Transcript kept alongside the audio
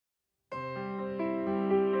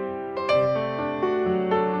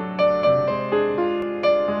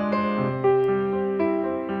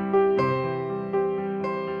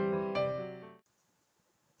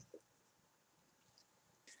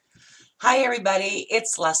Hi everybody,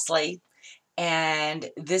 it's Leslie, and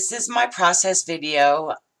this is my process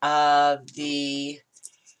video of the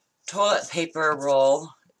toilet paper roll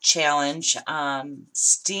challenge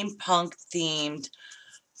steampunk themed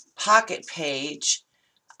pocket page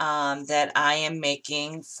that I am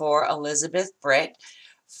making for Elizabeth Britt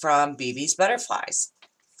from BB's Butterflies.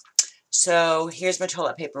 So here's my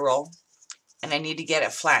toilet paper roll, and I need to get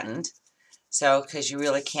it flattened, so because you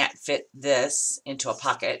really can't fit this into a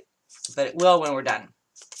pocket, but it will when we're done.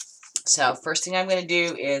 So first thing I'm going to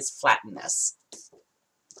do is flatten this.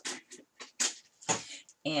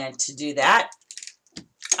 And to do that,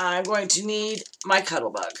 I'm going to need my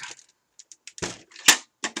Cuttlebug.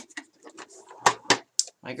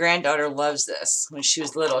 My granddaughter loves this. When she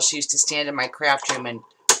was little, she used to stand in my craft room and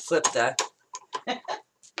flip that.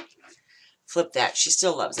 She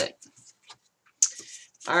still loves it.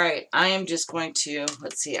 Alright, I am just going to,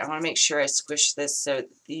 let's see, I want to make sure I squish this so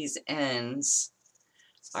these ends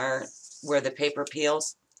are where the paper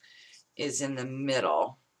peels is in the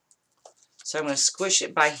middle. So I'm going to squish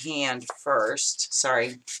it by hand first.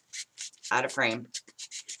 Sorry, out of frame.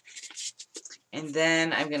 And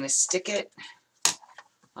then I'm going to stick it.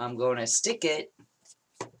 I'm going to stick it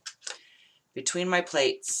between my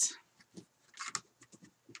plates.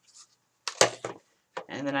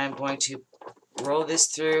 And then I'm going to roll this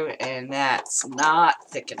through, and that's not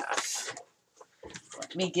thick enough.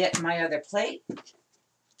 Let me get my other plate.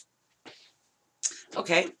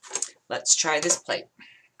 Okay, let's try this plate.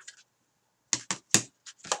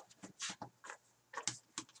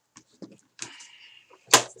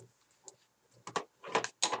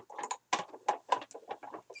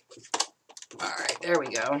 Alright, there we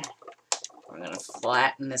go. We're going to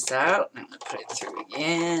flatten this out. I'm going to put it through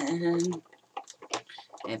again.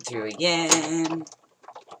 And through again.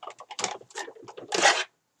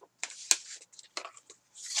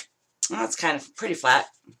 Well, it's kind of pretty flat.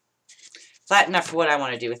 Flat enough for what I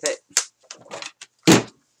want to do with it.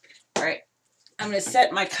 Alright, I'm going to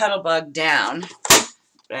set my Cuttlebug down.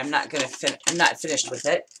 But I'm not going to I'm not finished with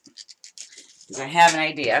it. Because I have an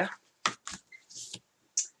idea.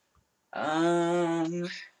 I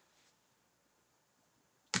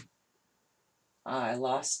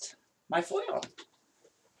lost my foil.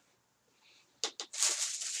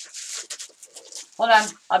 Hold on,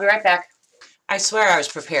 I'll be right back. I swear I was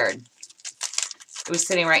prepared. It was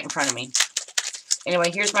sitting right in front of me.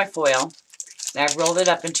 Anyway, here's my foil. And I've rolled it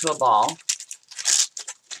up into a ball.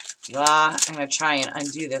 I'm going to try and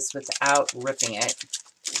undo this without ripping it.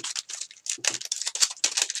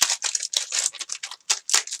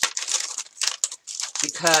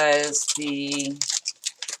 Because the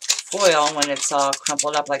foil, when it's all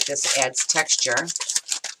crumpled up like this, adds texture.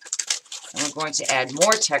 And we're going to add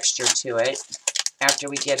more texture to it after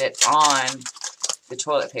we get it on the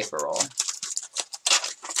toilet paper roll.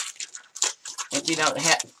 If you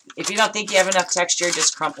don't think you have enough texture,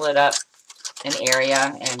 just crumple it up an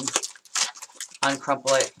area and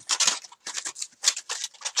uncrumple it.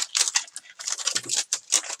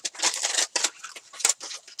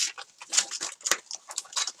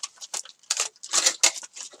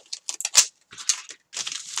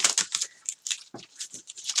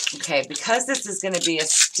 Okay, because this is going to be a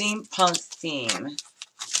steampunk theme,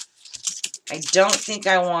 I don't think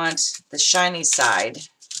I want the shiny side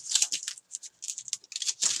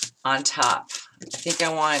on top. I think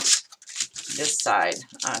I want this side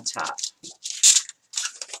on top.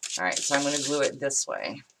 Alright, so I'm going to glue it this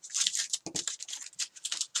way.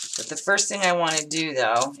 But the first thing I want to do,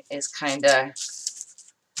 though, is kind of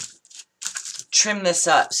trim this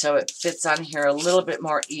up so it fits on here a little bit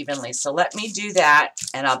more evenly. So let me do that,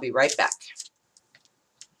 and I'll be right back.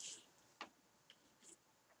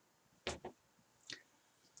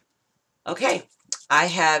 Okay, I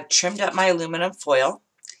have trimmed up my aluminum foil,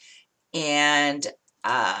 and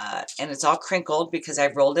it's all crinkled because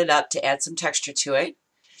I've rolled it up to add some texture to it.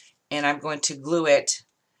 And I'm going to glue it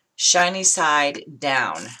shiny side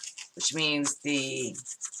down, which means the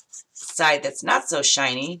side that's not so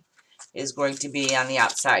shiny is going to be on the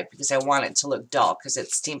outside because I want it to look dull because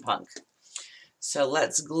it's steampunk. So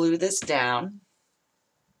let's glue this down.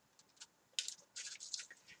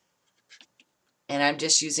 And I'm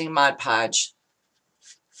just using Mod Podge.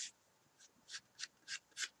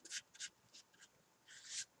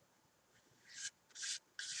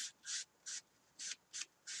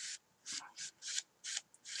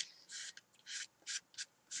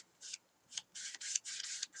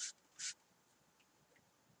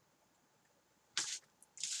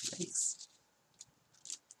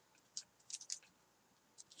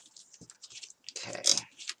 Okay.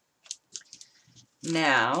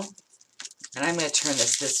 Now, And I'm going to turn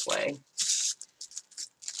this way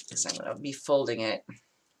because I'm going to be folding it.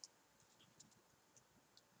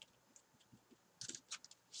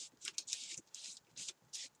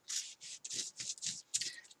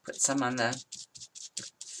 Put some on the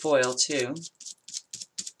foil too.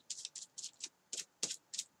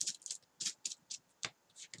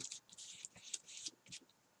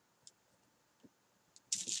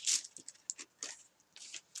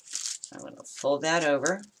 I'm going to fold that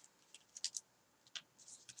over.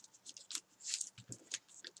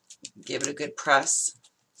 Give it a good press.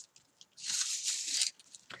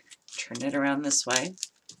 Turn it around this way.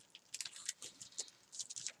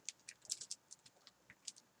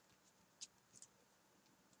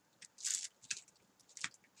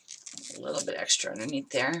 A little bit extra underneath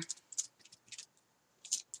there.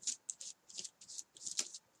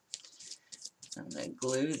 I'm going to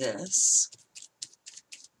glue this.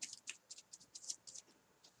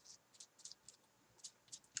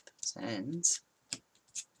 Those ends.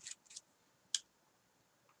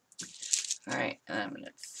 Alright, and I'm going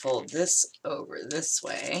to fold this over this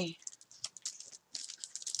way.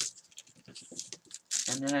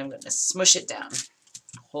 And then I'm going to smush it down.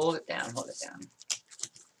 Hold it down, hold it down.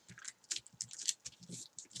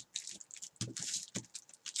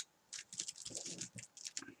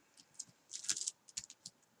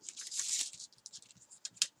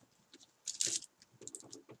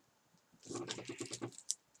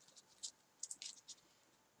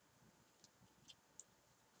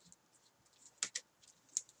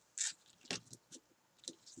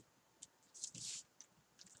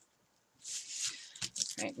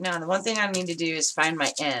 Right, now the one thing I need to do is find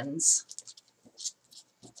my ends.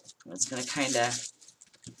 I'm just going to kind of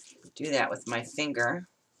do that with my finger.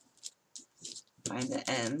 Find the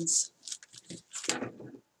ends. And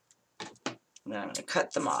then I'm going to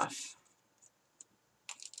cut them off.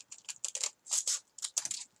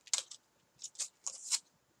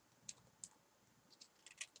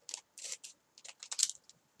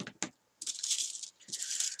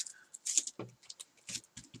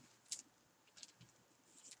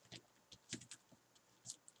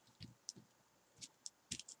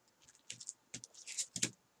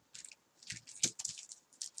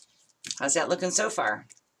 How's that looking so far?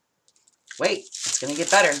 Wait, it's going to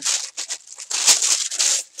get better.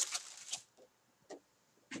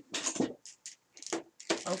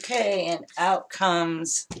 Okay, and out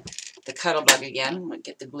comes the Cuttlebug again. I'm going to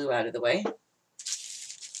get the glue out of the way.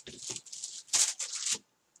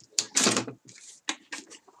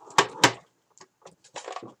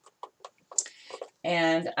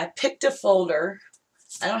 And I picked a folder.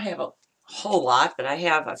 I don't have a whole lot, but I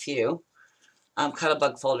have a few.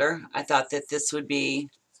 Cuttlebug folder. I thought that this would be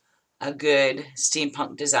a good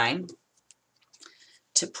steampunk design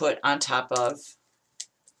to put on top of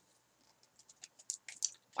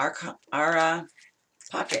our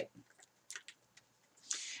pocket.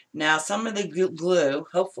 Now some of the glue,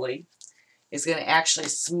 hopefully, is going to actually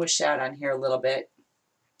smush out on here a little bit.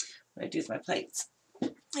 What do I do with my plates?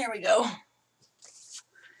 There we go.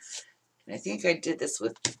 And I think I did this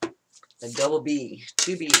with the double B,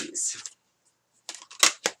 2 B's.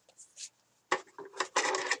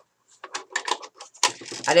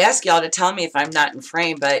 I'd ask y'all to tell me if I'm not in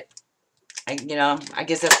frame, but I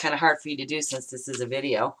guess that's kind of hard for you to do since this is a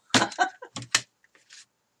video.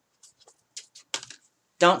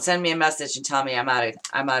 Don't send me a message and tell me I'm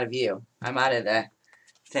out of view. I'm out of the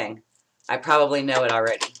thing. I probably know it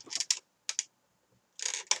already.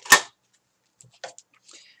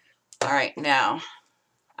 All right, now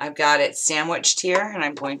I've got it sandwiched here, and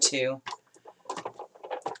I'm going to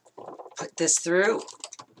put this through.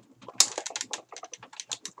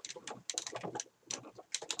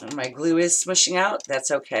 And my glue is smushing out. That's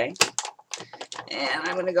okay. And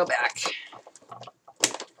I'm going to go back.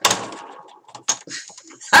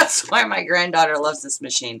 That's why my granddaughter loves this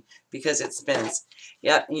machine, because it spins.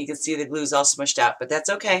 Yep, and you can see the glue's all smushed out, but that's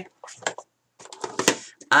okay.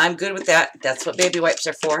 I'm good with that. That's what baby wipes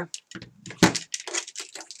are for.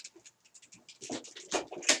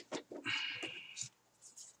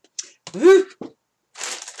 Woo!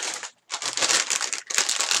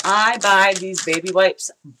 I buy these baby wipes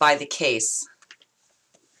by the case.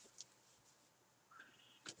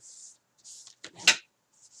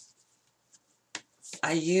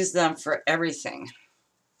 I use them for everything.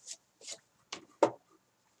 All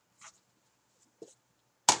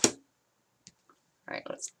right,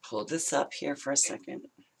 let's pull this up here for a second.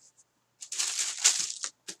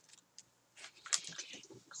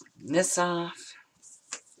 Clean this off.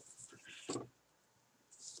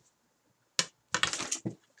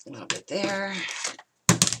 A little bit there.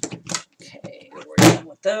 Okay, we're done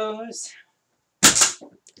with those.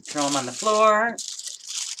 throw them on the floor.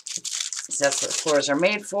 So that's what floors are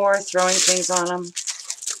made for, throwing things on them.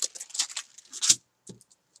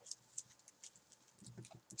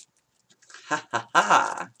 Ha ha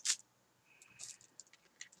ha.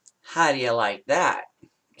 How do you like that?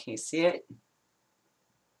 Can you see it?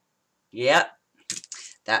 Yep.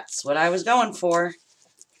 That's what I was going for.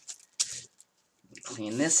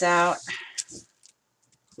 Clean this out.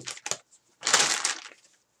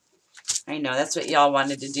 I know, that's what y'all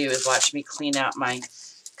wanted to do, is watch me clean out my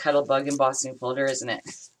Cuttlebug embossing folder, isn't it?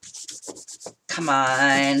 Come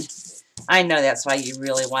on. I know that's why you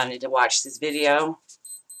really wanted to watch this video.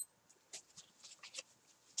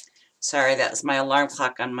 Sorry, that was my alarm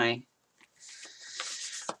clock on my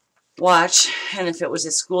watch, and if it was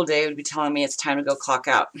a school day, it would be telling me it's time to go clock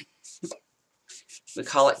out. We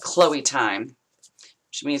call it Chloe time,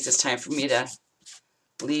 which means it's time for me to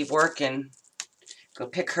leave work and go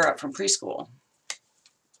pick her up from preschool.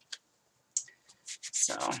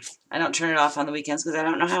 So I don't turn it off on the weekends because I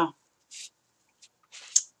don't know how.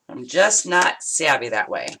 I'm just not savvy that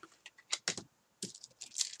way.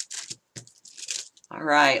 All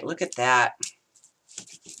right, look at that.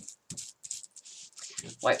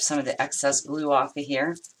 Wipe some of the excess glue off of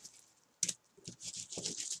here.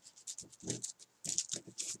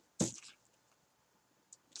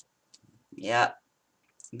 Yep,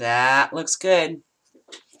 that looks good.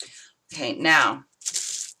 Okay, now,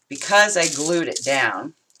 because I glued it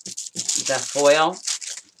down, the foil,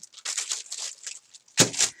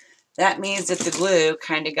 that means that the glue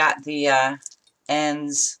kind of got the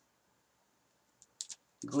ends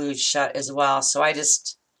glued shut as well. So I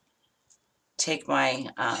just take my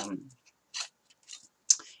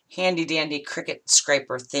handy dandy cricket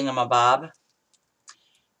scraper thingamabob.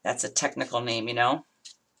 That's a technical name, you know.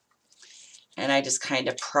 And I just kind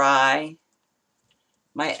of pry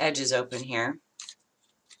my edges open here.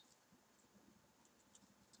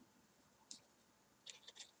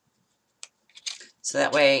 So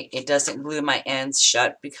that way it doesn't glue my ends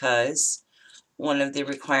shut, because one of the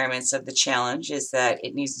requirements of the challenge is that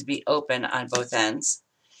it needs to be open on both ends.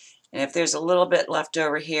 And if there's a little bit left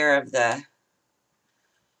over here of the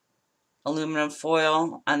aluminum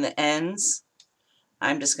foil on the ends,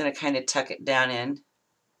 I'm just going to kind of tuck it down in.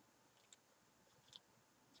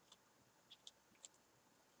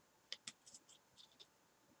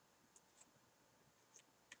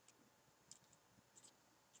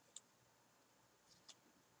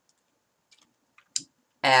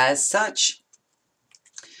 As such.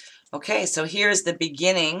 Okay, so here's the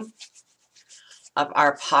beginning of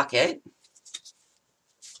our pocket.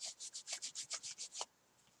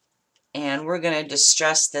 And we're going to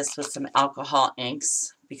distress this with some alcohol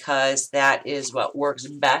inks, because that is what works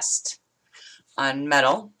best on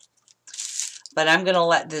metal. But I'm going to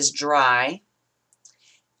let this dry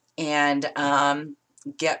and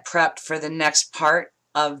get prepped for the next part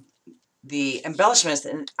of the embellishments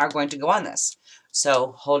that are going to go on this.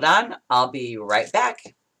 So hold on, I'll be right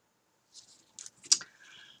back.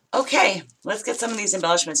 Okay, let's get some of these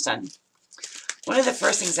embellishments done. One of the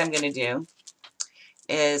first things I'm going to do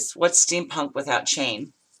is, what's steampunk without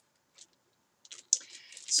chain?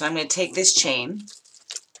 So I'm going to take this chain,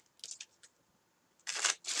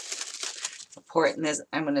 pour it in this,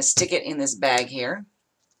 I'm going to stick it in this bag here,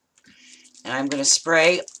 and I'm going to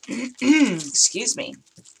spray, excuse me,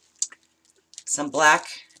 some black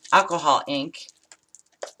alcohol ink.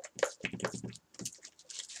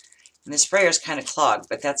 And the sprayer is kind of clogged,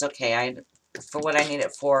 but that's okay. For what I need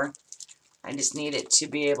it for, I just need it to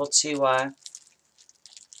be able to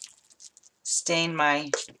stain my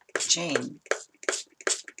chain.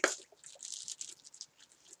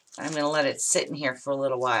 I'm going to let it sit in here for a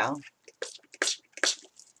little while.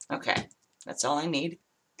 Okay, that's all I need.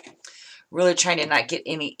 Really trying to not get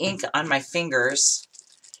any ink on my fingers,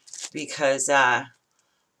 because while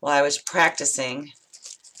I was practicing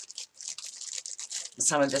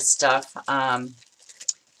some of this stuff,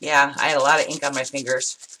 yeah, I had a lot of ink on my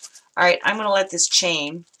fingers. All right, I'm going to let this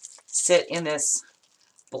chain sit in this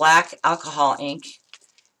black alcohol ink,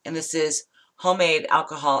 and this is homemade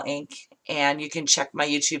alcohol ink, and you can check my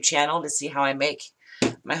YouTube channel to see how I make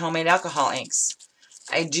my homemade alcohol inks.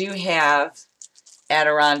 I do have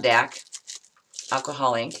Adirondack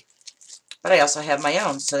alcohol ink, but I also have my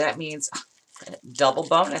own, so that means double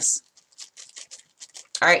bonus.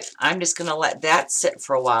 All right, I'm just going to let that sit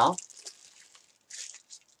for a while.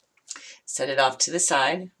 Set it off to the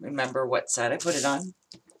side. Remember what side I put it on.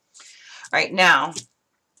 All right, now,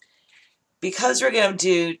 because we're going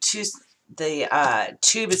to do the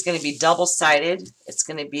tube is going to be double-sided. It's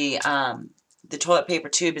going to be, the toilet paper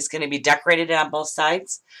tube is going to be decorated on both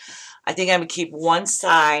sides. I think I'm going to keep one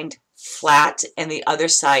side flat and the other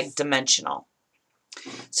side dimensional.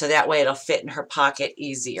 So that way it'll fit in her pocket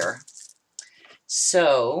easier.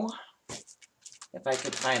 So, if I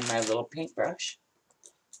could find my little paintbrush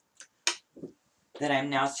that I'm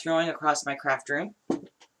now throwing across my craft room.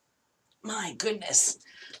 My goodness.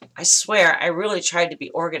 I swear, I really tried to be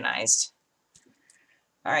organized.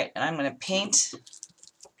 Alright, and I'm going to paint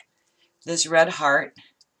this red heart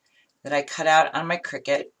that I cut out on my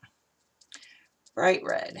Cricut bright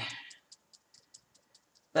red.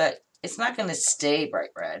 But it's not going to stay bright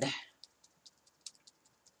red.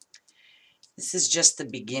 This is just the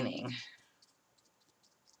beginning.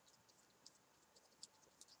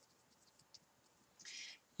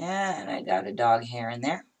 And I got a dog hair in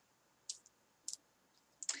there.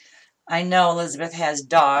 I know Elizabeth has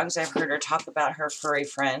dogs. I've heard her talk about her furry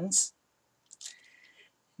friends.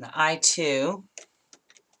 And I, too,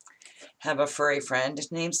 have a furry friend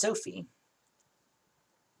named Sophie.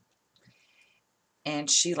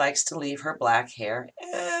 And she likes to leave her black hair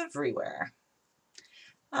everywhere.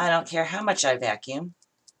 I don't care how much I vacuum.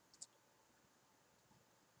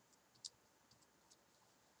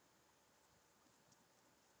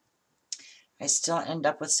 I still end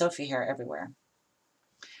up with Sophie hair everywhere.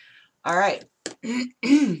 All right.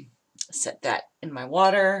 Set that in my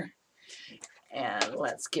water. And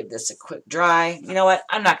let's give this a quick dry. You know what?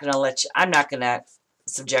 I'm not going to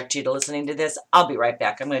subject you to listening to this. I'll be right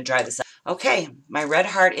back. I'm going to dry this up. Okay, my red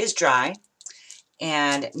heart is dry.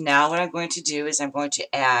 And now what I'm going to do is I'm going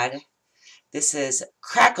to add, this is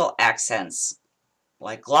crackle accents,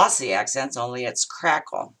 like glossy accents, only it's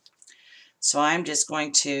crackle. So I'm just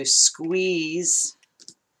going to squeeze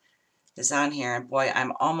this on here, and boy,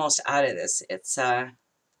 I'm almost out of this. It's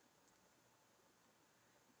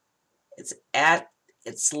at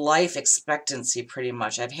its life expectancy pretty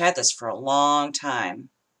much. I've had this for a long time.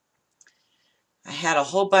 I had a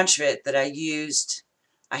whole bunch of it that I used.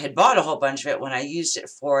 I had bought a whole bunch of it when I used it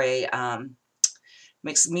for a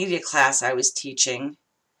mixed media class I was teaching,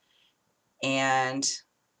 and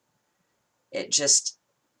it just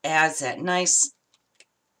adds that nice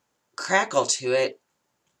crackle to it.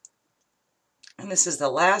 And this is the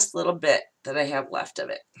last little bit that I have left of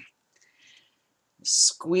it.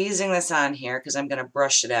 Squeezing this on here because I'm going to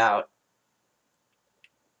brush it out.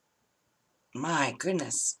 My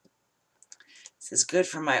goodness. This is good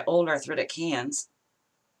for my old arthritic hands.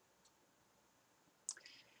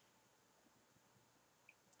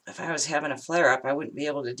 If I was having a flare-up, I wouldn't be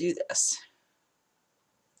able to do this.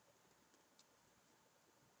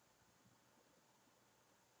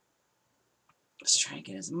 Just try to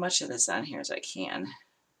get as much of this on here as I can.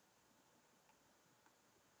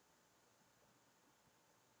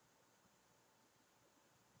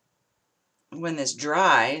 When this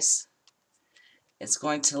dries, it's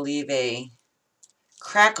going to leave a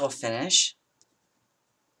crackle finish.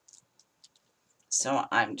 So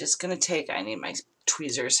I'm just going to take, I need my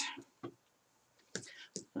tweezers.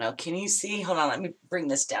 Now, can you see? Hold on, let me bring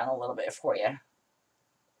this down a little bit for you.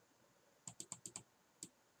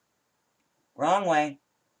 Wrong way.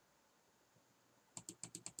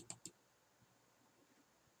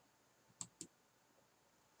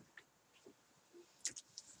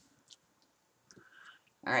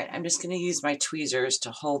 Alright, I'm just going to use my tweezers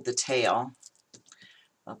to hold the tail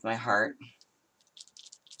of my heart.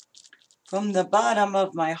 From the bottom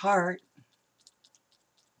of my heart.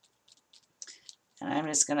 And I'm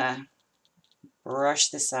just going to brush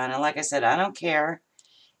this on. And like I said, I don't care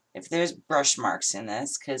if there's brush marks in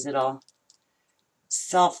this because it'll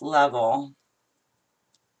self-level.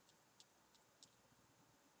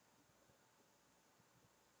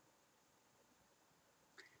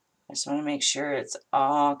 I just want to make sure it's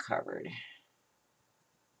all covered.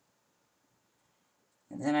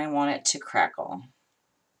 And then I want it to crackle,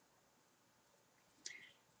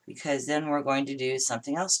 because then we're going to do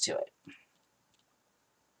something else to it.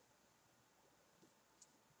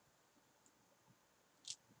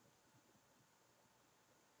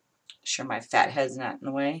 Make sure my fat head's not in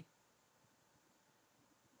the way.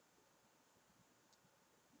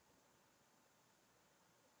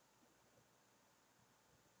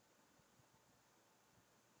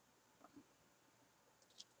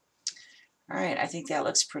 Alright, I think that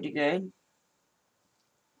looks pretty good.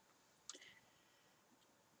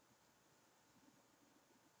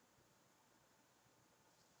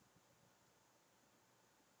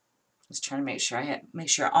 Just trying to make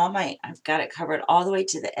sure I've got it covered all the way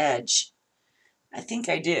to the edge. I think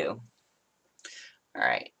I do.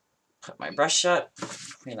 Alright, put my brush up,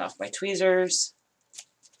 clean off my tweezers.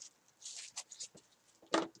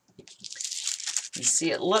 You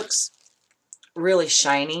see it looks really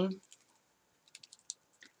shiny.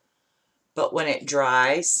 but when it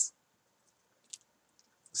dries,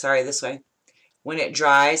 sorry, this way. When it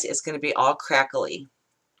dries, it's going to be all crackly,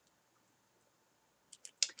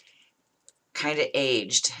 kind of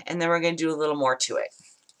aged, and then we're going to do a little more to it.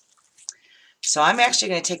 So I'm actually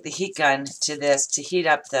going to take the heat gun to this to heat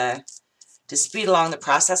up to speed along the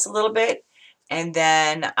process a little bit, and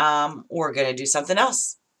then we're going to do something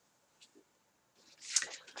else.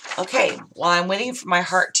 Okay, while I'm waiting for my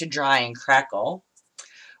heart to dry and crackle,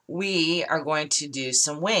 we are going to do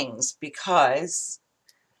some wings, because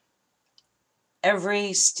every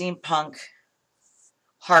steampunk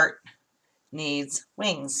heart needs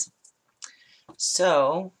wings.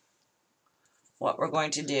 So what we're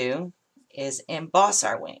going to do is emboss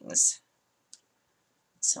our wings.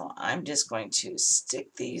 So I'm just going to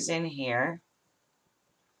stick these in here,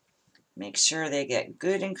 make sure they get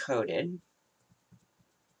good and coated.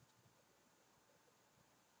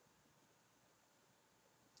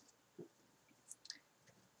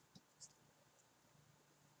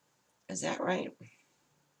 Is that right?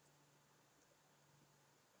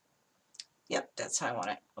 Yep, that's how I want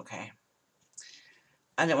it. Okay.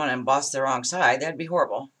 I didn't want to emboss the wrong side. That'd be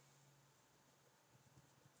horrible.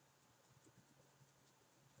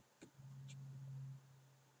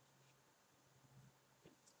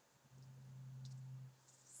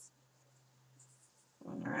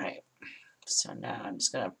 All right. So now I'm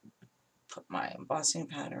just going to put my embossing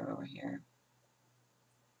powder over here.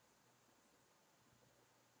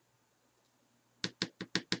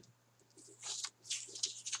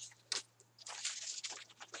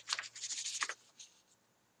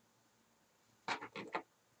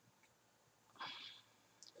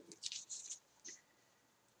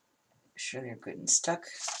 Make sure they're good and stuck.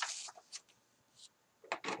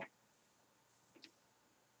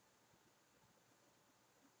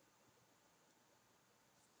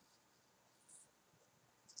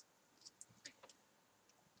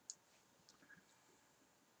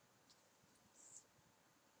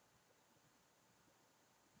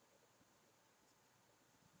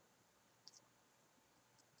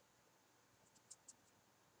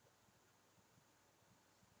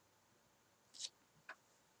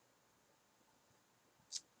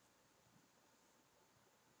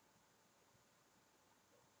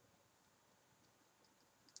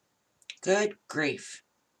 Good grief.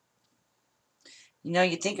 You know,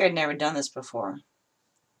 you'd think I'd never done this before.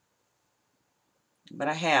 But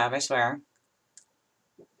I have, I swear.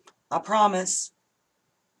 I promise.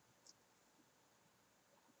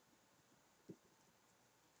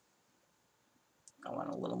 I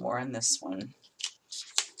want a little more in this one.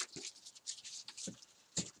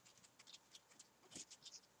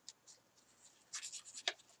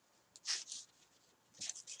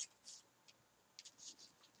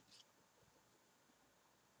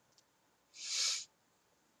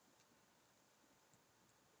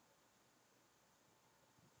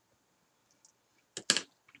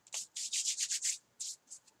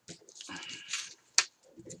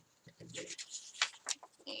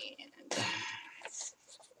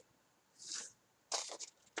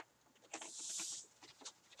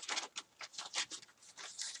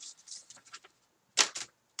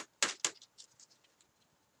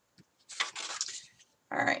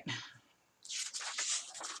 All right.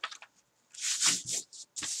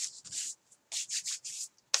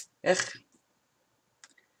 Ugh.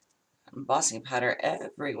 Embossing powder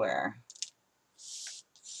everywhere.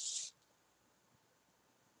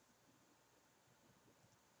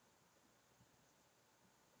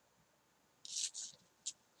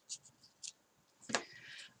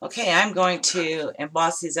 Okay, I'm going to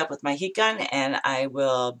emboss these up with my heat gun, and I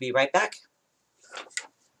will be right back.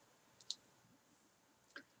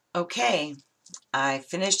 Okay, I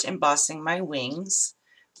finished embossing my wings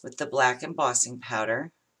with the black embossing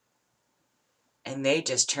powder, and they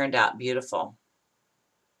just turned out beautiful.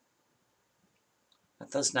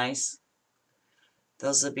 Aren't those nice?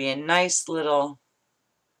 Those will be a nice little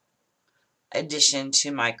addition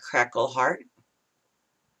to my crackle heart.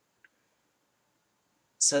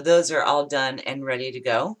 So those are all done and ready to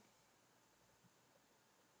go.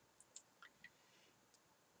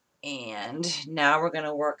 And now we're going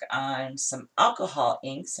to work on some alcohol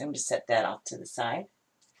inks. I'm going to set that off to the side,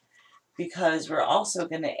 because we're also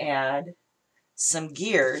going to add some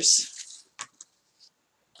gears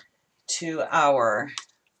to our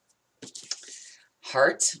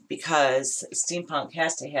heart, because steampunk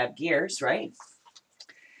has to have gears, right?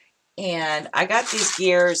 And I got these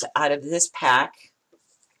gears out of this pack.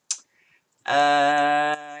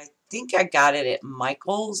 I think I got it at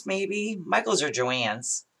Michael's, maybe. Michael's or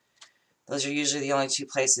Joann's. Those are usually the only two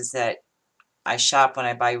places that I shop when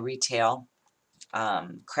I buy retail.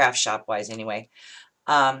 craft shop wise anyway.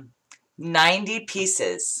 90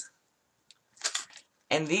 pieces.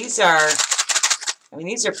 And these are, I mean,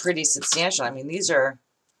 these are pretty substantial. I mean, these are,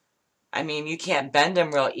 I mean, you can't bend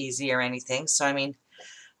them real easy or anything. So, I mean,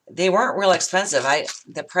 they weren't real expensive.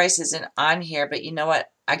 The price isn't on here, but you know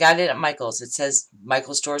what? I got it at Michael's. It says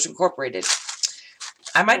Michael's Stores Incorporated.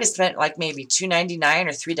 I might have spent like maybe $2.99 or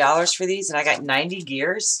 $3 for these, and I got 90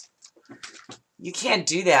 gears. You can't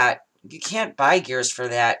do that. You can't buy gears for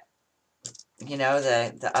that. You know,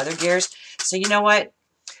 the other gears. So you know what?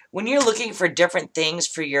 When you're looking for different things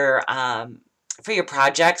for your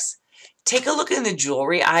projects, take a look in the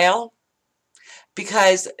jewelry aisle,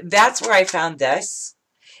 because that's where I found this.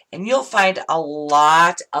 And you'll find a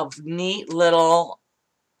lot of neat little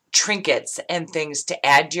trinkets and things to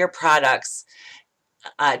add to your projects,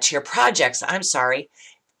 I'm sorry.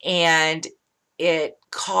 And it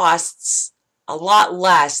costs a lot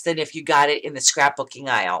less than if you got it in the scrapbooking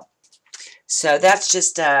aisle. So that's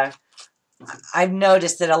just, I've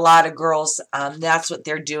noticed that a lot of girls, that's what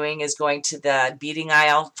they're doing, is going to the beading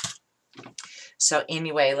aisle. So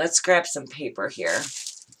anyway, let's grab some paper here.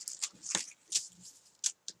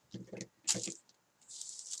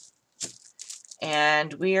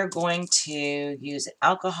 And we are going to use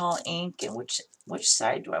alcohol ink. And which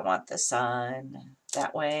side do I want this on?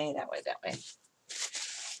 That way, that way, that way.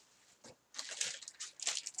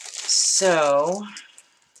 So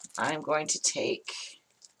I'm going to take,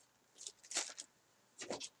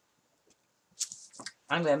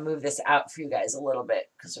 I'm going to move this out for you guys a little bit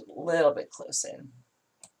because we're a little bit close in.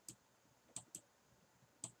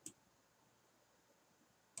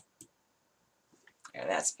 Yeah,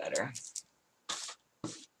 that's better.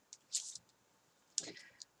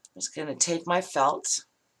 I'm just going to take my felt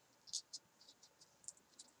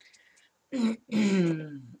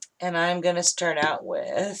and I'm going to start out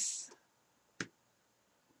with,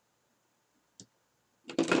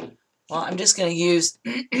 well, I'm just going to use,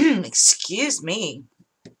 excuse me,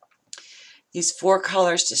 these 4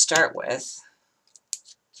 colors to start with.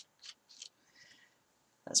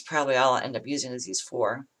 That's probably all I'll end up using is these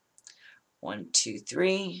 4. 1, 2,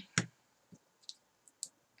 3.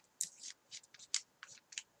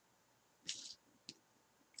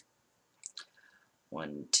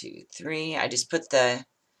 One, two, three. I just put the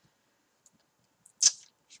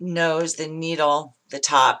nose, the needle, the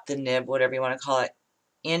top, the nib, whatever you want to call it,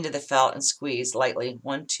 into the felt and squeeze lightly.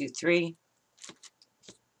 1, 2, 3.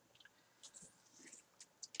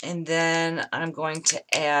 And then I'm going to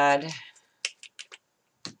add,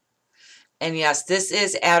 and yes, this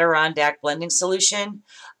is Adirondack blending solution.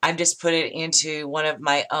 I've just put it into one of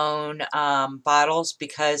my own bottles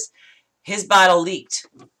because his bottle leaked.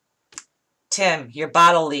 Tim, your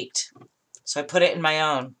bottle leaked. So I put it in my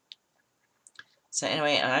own. So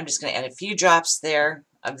anyway, I'm just going to add a few drops there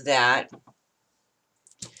of that.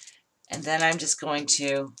 And then I'm just going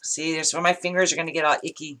to, see, there's where my fingers are going to get all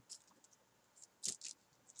icky.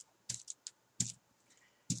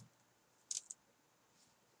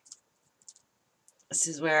 This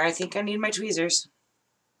is where I think I need my tweezers.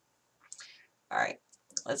 Alright,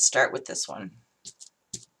 let's start with this one.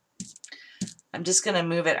 I'm just going to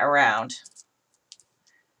move it around.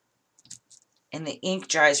 And the ink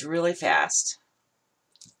dries really fast.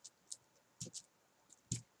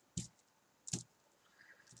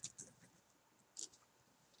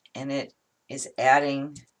 And it is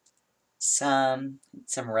adding some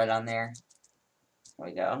red on there. There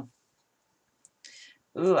we go.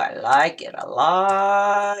 Ooh, I like it a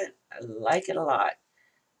lot. I like it a lot.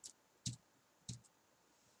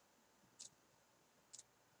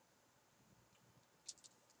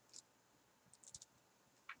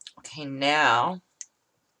 Okay, now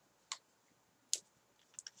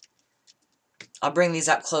I'll bring these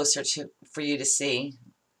up closer for you to see.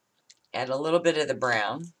 Add a little bit of the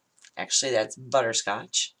brown. Actually, that's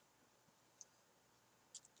butterscotch.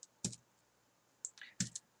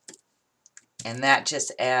 And that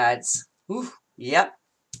just adds, ooh, yep.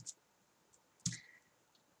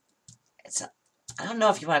 It's a, I don't know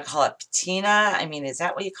if you want to call it patina. I mean, is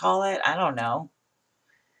that what you call it? I don't know.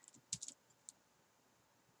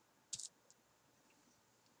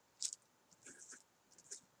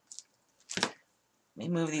 Let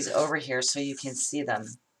me move these over here so you can see them.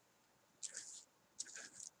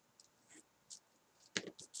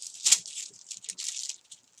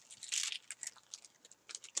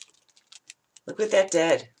 Look what that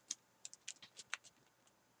did.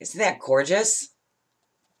 Isn't that gorgeous?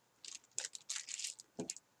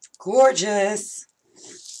 Gorgeous.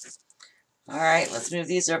 All right, let's move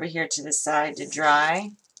these over here to the side to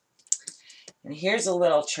dry. And here's a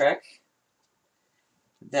little trick.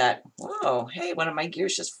 that, whoa, hey, one of my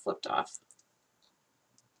gears just flipped off.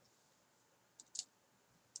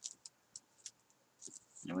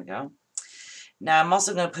 There we go. Now I'm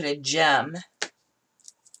also going to put a gem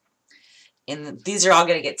in. These are all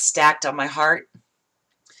going to get stacked on my heart.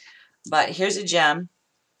 But here's a gem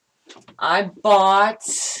I bought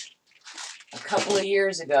a couple of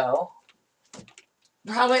years ago.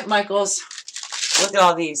 Probably at Michael's. Look at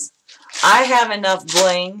all these. I have enough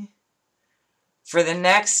bling for the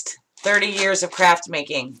next 30 years of craft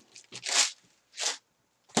making.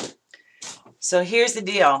 So here's the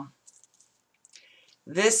deal.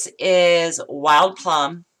 This is wild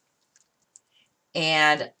plum,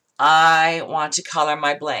 and I want to color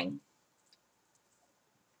my bling.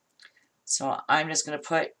 So I'm just going to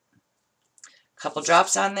put a couple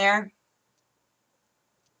drops on there,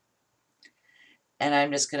 and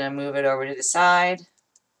I'm just going to move it over to the side,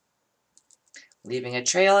 leaving a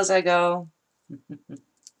trail as I go,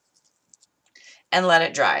 and let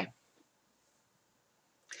it dry.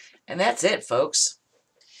 And that's it, folks.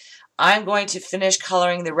 I'm going to finish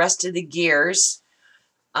coloring the rest of the gears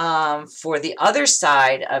for the other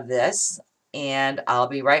side of this, and I'll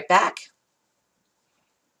be right back.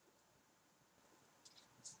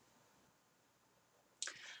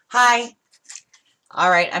 Hi. All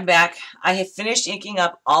right, I'm back. I have finished inking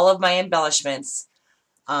up all of my embellishments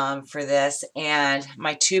for this, and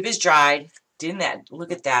my tube is dried.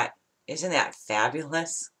 Look at that. Isn't that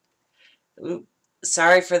fabulous? Ooh,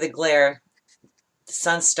 sorry for the glare. The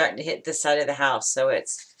sun's starting to hit this side of the house, so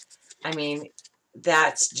it's, I mean,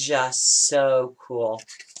 that's just so cool.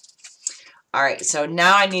 All right, so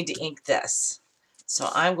now I need to ink this. So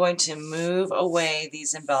I'm going to move away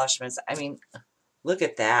these embellishments. I mean, look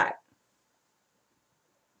at that.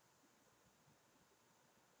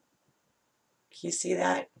 Can you see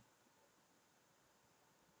that?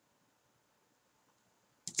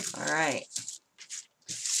 All right.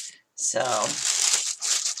 So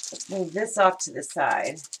let's move this off to the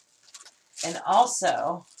side. And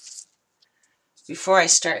also, before I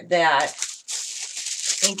start that,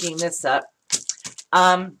 inking this up,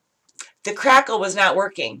 the crackle was not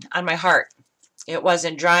working on my heart. It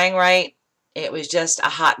wasn't drying right. It was just a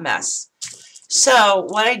hot mess. So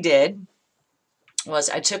what I did was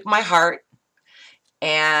I took my heart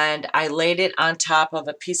and I laid it on top of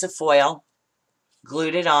a piece of foil,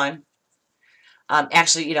 glued it on.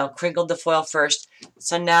 Actually, you know, crinkled the foil first.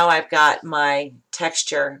 So now I've got my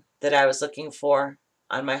texture that I was looking for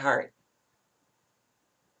on my heart.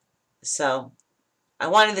 So I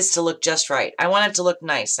wanted this to look just right. I want it to look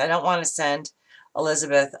nice. I don't want to send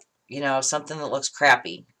Elizabeth, you know, something that looks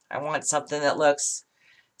crappy. I want something that looks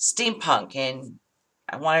steampunk, and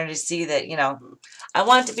I want her to see that, you know, I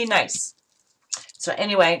want it to be nice. So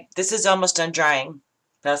anyway, this is almost done drying.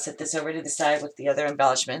 I'll set this over to the side with the other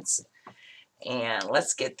embellishments. And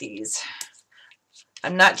let's get these.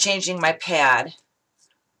 I'm not changing my pad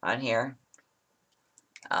on here.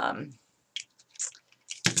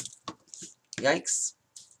 Yikes.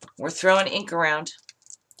 We're throwing ink around.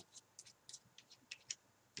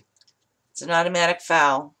 It's an automatic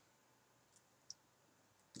foul.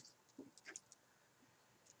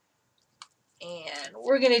 And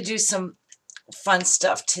we're going to do some fun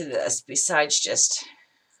stuff to this besides just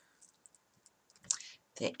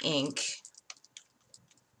the ink.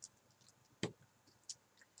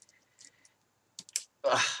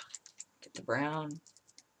 Ugh. Get the brown.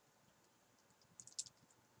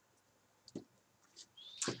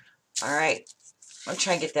 All right. I'm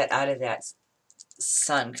trying to get that out of that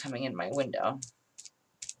sun coming in my window.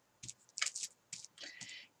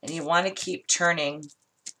 And you want to keep turning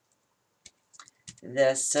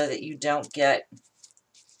this so that you don't get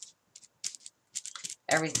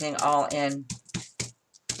everything all in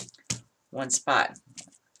one spot.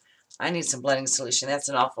 I need some blending solution. That's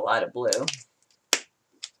an awful lot of blue.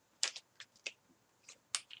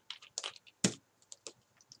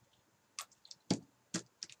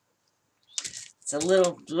 It's a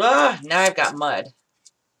little, now I've got mud.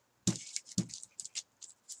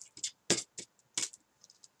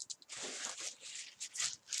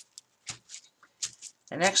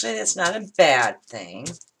 And actually, that's not a bad thing.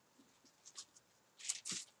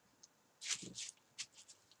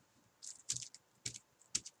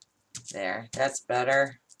 There, that's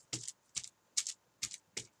better.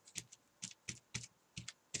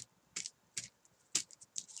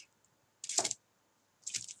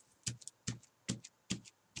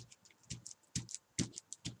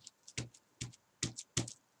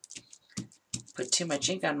 Put too much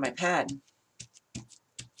ink on my pad.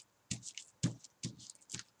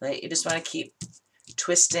 But you just want to keep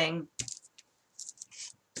twisting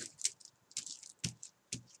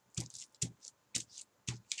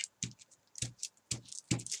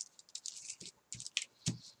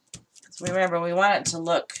Remember, we want it to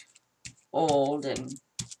look old and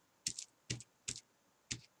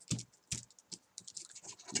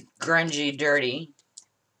grungy, dirty.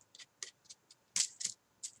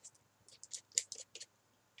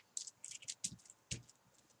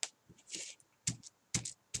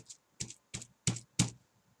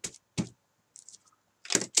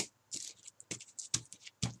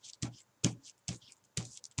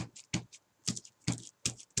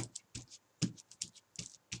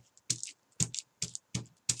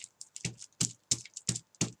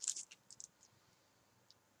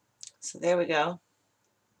 So there we go.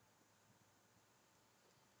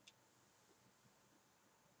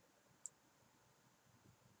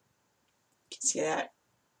 You can see that?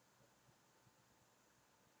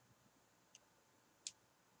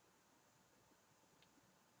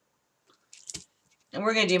 And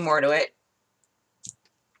we're going to do more to it.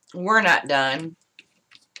 We're not done.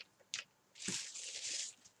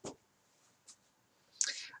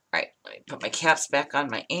 Alright, let me put my caps back on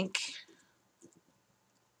my ink.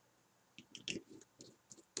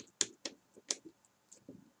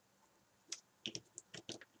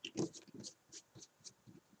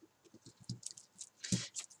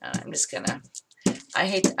 And I'm just gonna,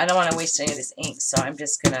 I don't want to waste any of this ink, so I'm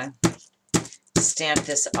just gonna stamp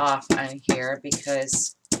this off on here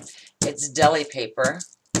because it's deli paper.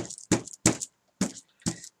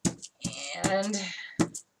 And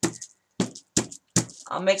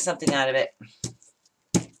I'll make something out of it.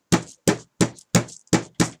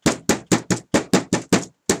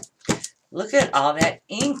 Look at all that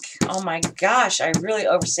ink. Oh my gosh, I really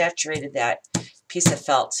oversaturated that piece of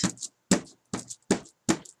felt.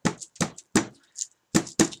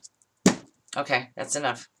 Okay, that's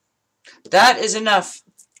enough. That is enough.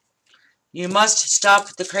 You must stop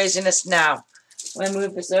the craziness now. I'm going to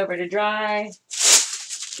move this over to dry.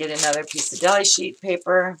 Get another piece of deli sheet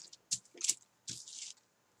paper.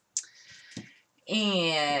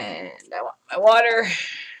 And I want my water.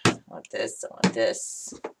 I want this. I want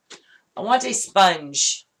this. I want a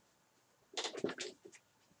sponge.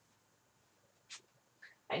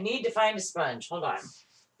 I need to find a sponge. Hold on.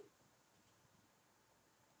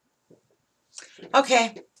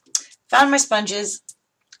 Okay. Found my sponges.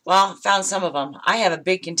 Well, found some of them. I have a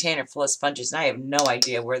big container full of sponges, and I have no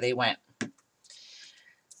idea where they went. I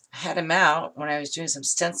had them out when I was doing some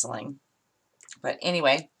stenciling. But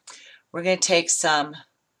anyway, we're going to take some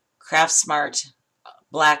Craft Smart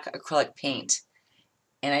black acrylic paint.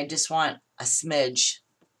 And I just want a smidge.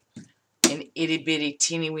 An itty-bitty,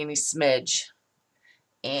 teeny-weeny smidge.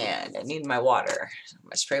 And I need my water,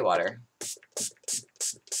 my spray water.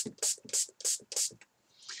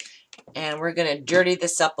 And we're going to dirty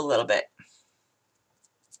this up a little bit.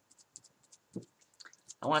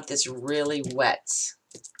 I want this really wet.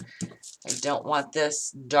 I don't want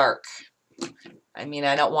this dark. I mean,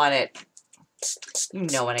 I don't want it, you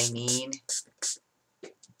know what I mean.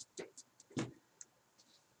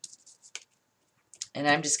 And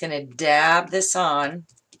I'm just going to dab this on.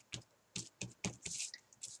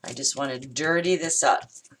 I just want to dirty this up.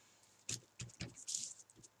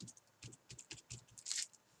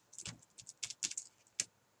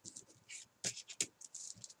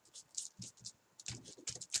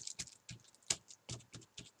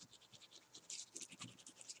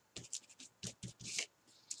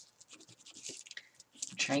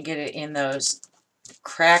 Try and get it in those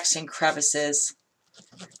cracks and crevices.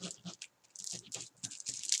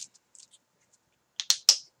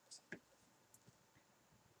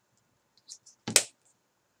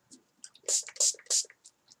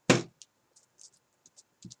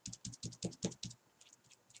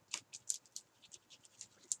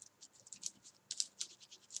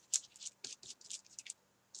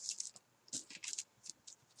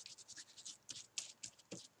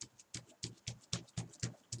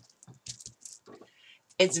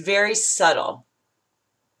 It's very subtle,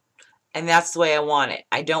 and that's the way I want it.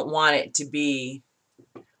 I don't want it to be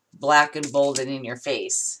black and bold and in your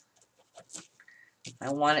face.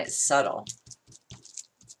 I want it subtle.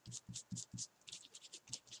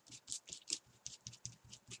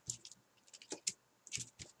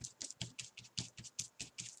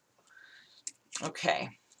 Okay.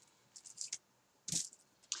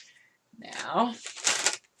 Now,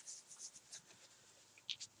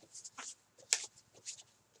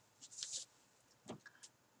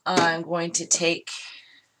 I'm going to take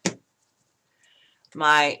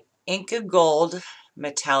my Inca Gold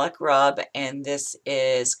metallic rub, and this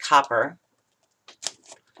is copper,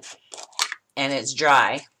 and it's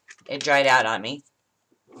dry. It dried out on me,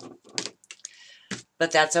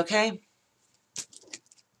 but that's okay.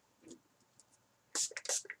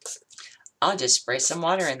 I'll just spray some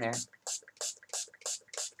water in there.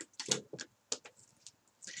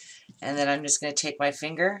 And then I'm just going to take my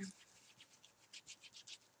finger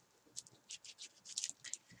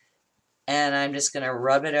and I'm just going to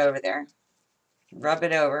rub it over there. Rub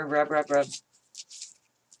it over, rub, rub, rub.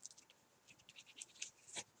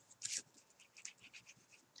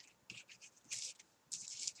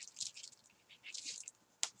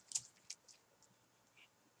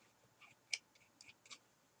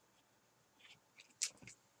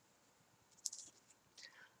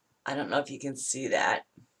 I don't know if you can see that.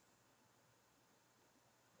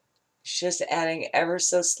 It's just adding ever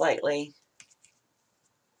so slightly.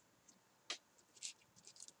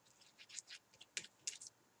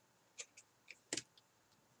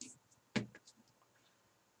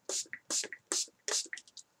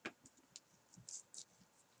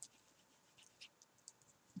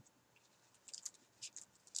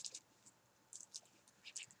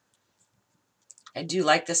 I do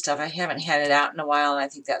like this stuff. I haven't had it out in a while, and I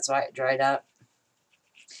think that's why it dried up.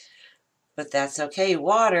 But that's okay.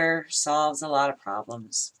 Water solves a lot of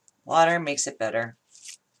problems. Water makes it better.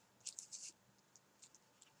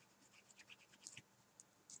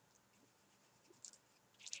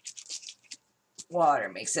 Water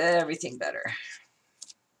makes everything better.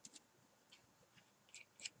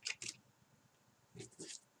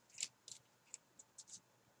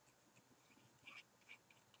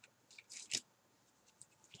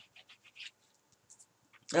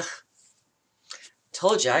 Ugh.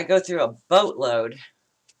 Told you I go through a boatload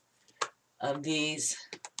of these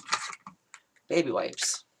baby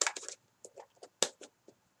wipes.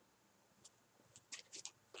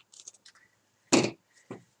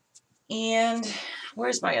 And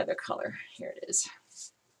where's my other color? Here it is.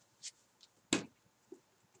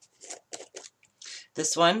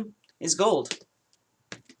 This one is gold.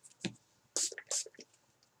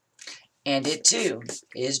 And it too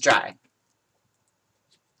is dry.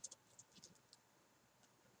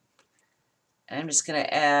 I'm just going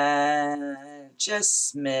to add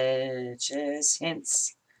just smidges,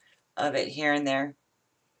 hints of it here and there.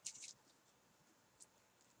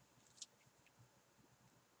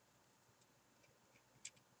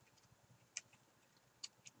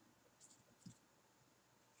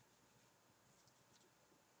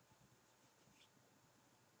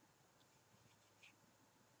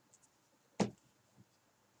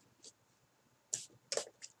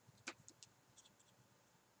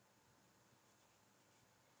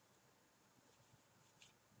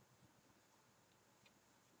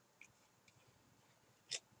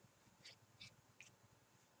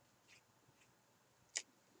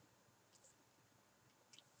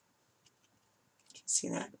 See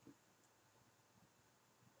that?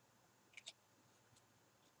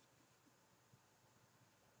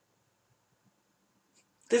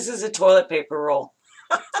 This is a toilet paper roll.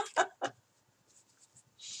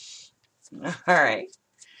 All right.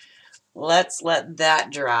 Let's let that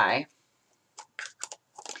dry.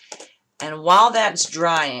 And while that's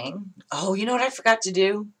drying, oh, you know what I forgot to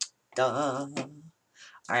do? Duh. All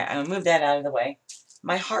right, I'm going to move that out of the way.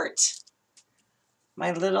 My heart.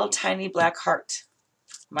 My little tiny black heart.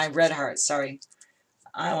 My red heart, sorry.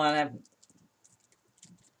 I want to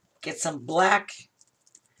get some black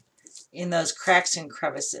in those cracks and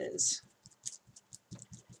crevices.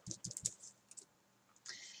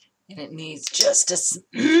 And it needs just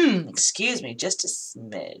a, excuse me, just a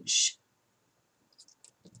smidge.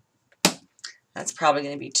 That's probably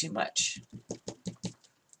going to be too much.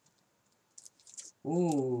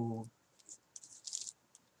 Ooh.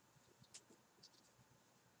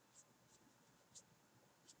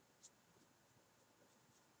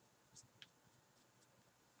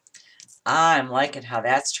 I'm liking how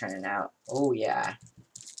that's turning out. Oh, yeah.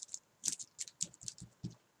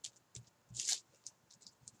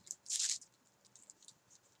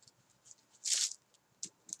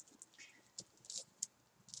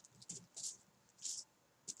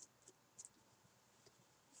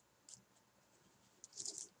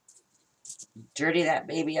 Dirty that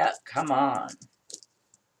baby up. Come on.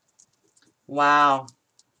 Wow.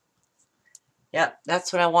 Yep,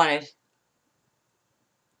 that's what I wanted.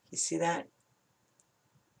 You see that?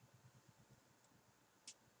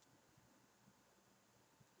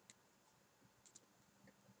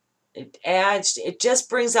 It adds, it just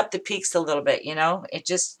brings up the peaks a little bit, you know? It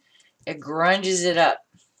grunges it up.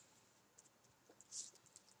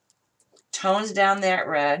 Tones down that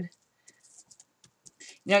red.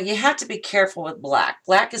 You know, you have to be careful with black.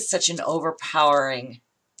 Black is such an overpowering.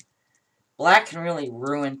 Black can really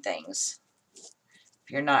ruin things if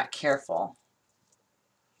you're not careful.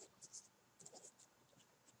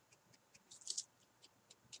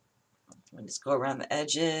 Let me just go around the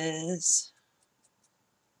edges.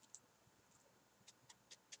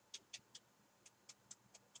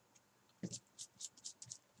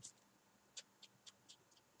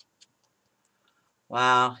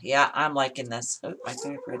 Wow, yeah, I'm liking this. Oh, my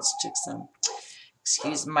fingerprints took some.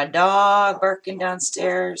 Excuse my dog barking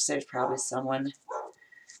downstairs. There's probably someone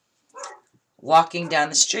walking down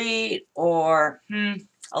the street, or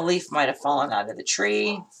a leaf might have fallen out of the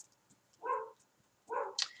tree.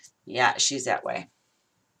 Yeah, she's that way.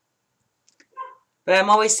 But I'm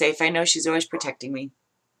always safe. I know she's always protecting me.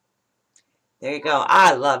 There you go.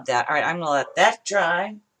 I love that. All right, I'm going to let that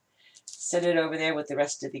dry. Set it over there with the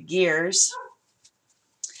rest of the gears.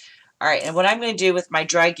 All right, and what I'm going to do with my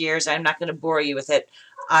dry gears, I'm not going to bore you with it.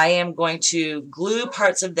 I am going to glue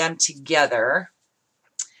parts of them together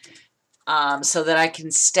so that I can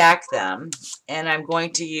stack them. And I'm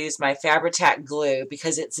going to use my Fabri-Tac glue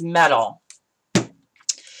because it's metal.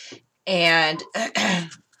 And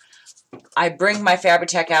I bring my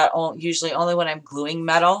Fabri-Tac out usually only when I'm gluing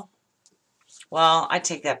metal. Well, I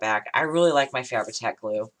take that back. I really like my Fabri-Tac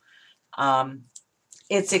glue.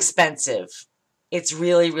 It's expensive. It's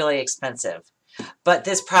really, really expensive. But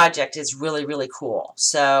this project is really, really cool.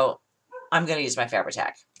 So I'm going to use my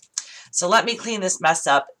Fabri-Tac. So let me clean this mess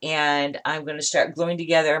up, and I'm going to start gluing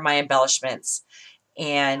together my embellishments.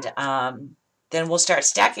 And then we'll start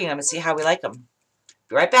stacking them and see how we like them.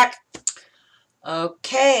 Be right back.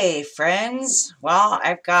 Okay, friends. Well,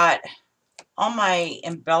 I've got all my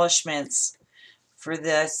embellishments for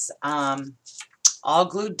this all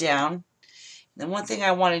glued down. And one thing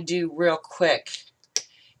I want to do real quick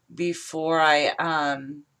before I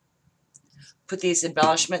put these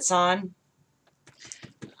embellishments on,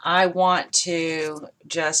 I want to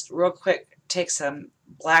just real quick take some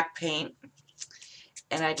black paint,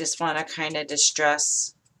 and I just want to kind of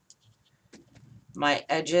distress my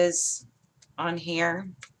edges on here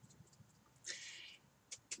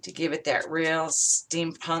to give it that real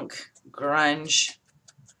steampunk grunge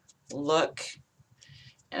look.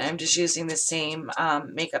 And I'm just using the same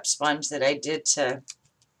makeup sponge that I did to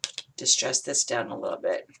distress this down a little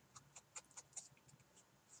bit.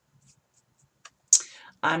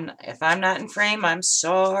 If I'm not in frame, I'm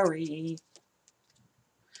sorry.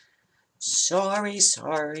 Sorry.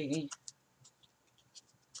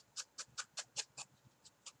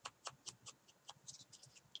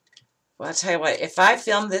 Well, I'll tell you what, if I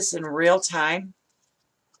filmed this in real time,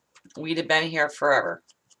 we'd have been here forever.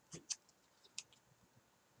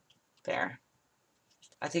 There.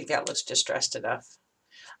 I think that looks distressed enough.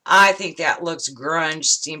 I think that looks grunge,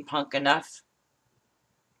 steampunk enough.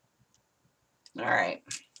 All right.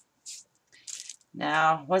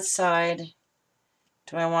 Now, what side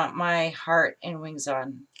do I want my heart and wings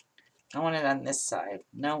on? I want it on this side.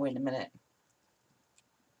 No, wait a minute.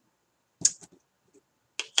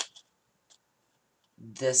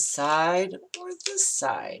 This side or this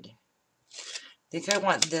side? I think I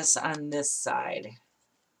want this on this side.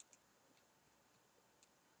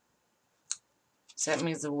 So that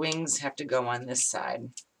means the wings have to go on this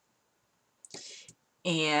side.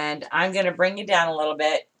 And I'm going to bring you down a little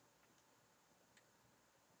bit,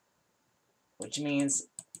 which means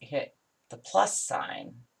hit the plus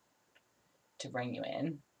sign to bring you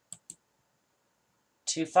in.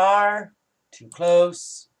 Too far, too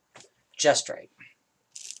close, just right.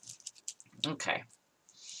 Okay.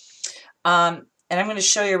 And I'm going to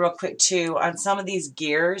show you real quick too on some of these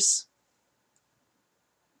gears.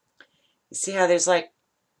 You see how there's like,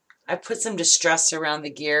 I put some distress around the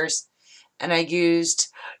gears, and I used,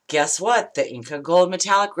 guess what, the Inca Gold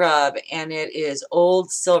Metallic Rub, and it is old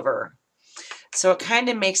silver. So it kind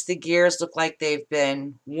of makes the gears look like they've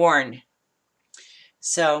been worn.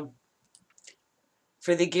 So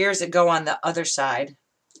for the gears that go on the other side,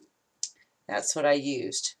 that's what I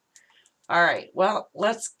used. All right, well,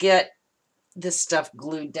 let's get this stuff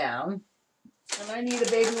glued down. And I need a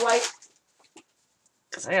baby wipe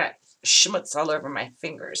because I got schmutz all over my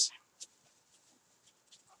fingers.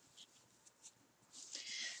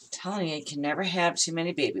 I'm telling you, you can never have too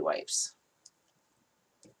many baby wipes.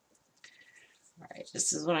 All right,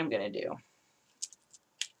 this is what I'm going to do.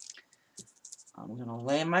 I'm going to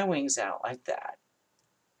lay my wings out like that.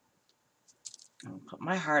 I'm going to put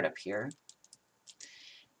my heart up here.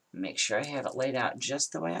 Make sure I have it laid out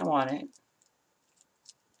just the way I want it.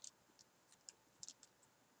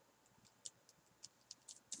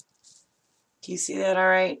 Can you see that all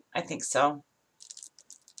right? I think so.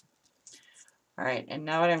 All right, and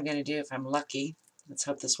now what I'm going to do, if I'm lucky, let's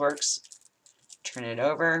hope this works, turn it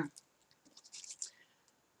over.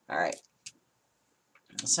 All right.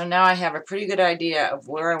 So now I have a pretty good idea of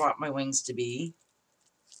where I want my wings to be.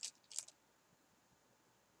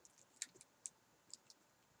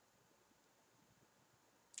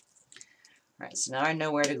 All right, so now I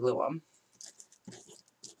know where to glue them.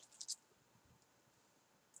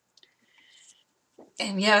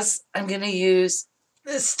 And yes, I'm going to use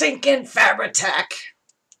this stinking Fabri-Tac.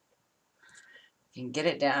 You can get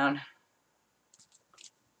it down.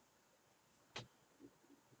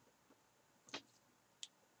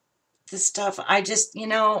 This stuff, I just, you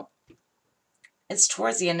know, it's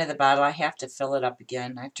towards the end of the bottle. I have to fill it up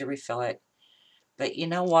again. I have to refill it. But you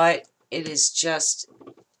know what? It is just,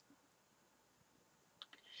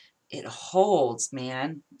 it holds,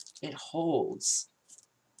 man. It holds.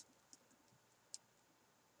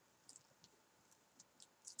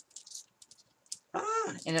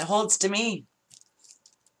 Ah, and it holds to me.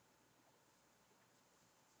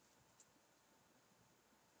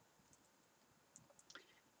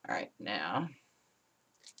 All right, now.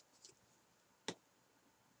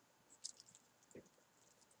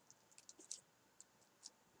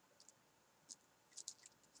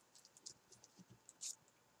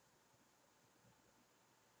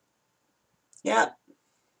 Yep.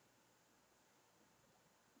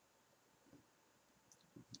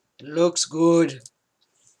 It looks good.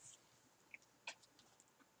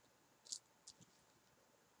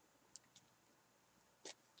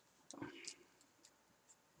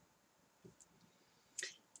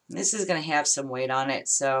 This is going to have some weight on it,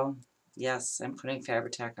 so yes, I'm putting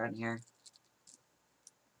Fabri-Tac on here.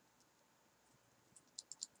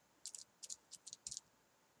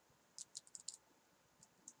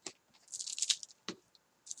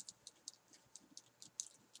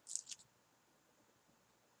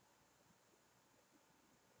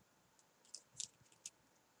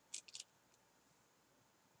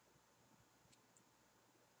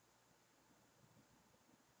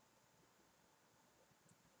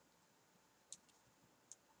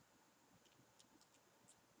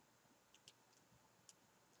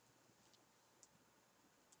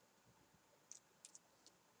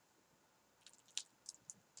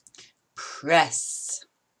 Press.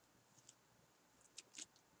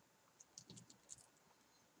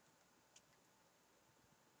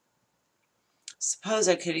 Suppose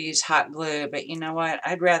I could have used hot glue, but you know what?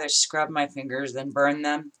 I'd rather scrub my fingers than burn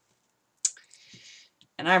them.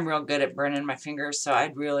 And I'm real good at burning my fingers, so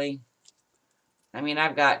I'd really, I mean,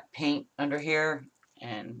 I've got paint under here,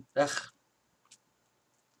 and ugh.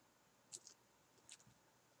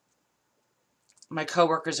 My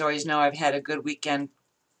coworkers always know I've had a good weekend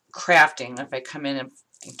crafting if I come in and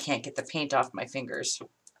can't get the paint off my fingers.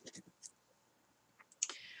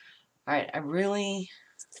 Alright,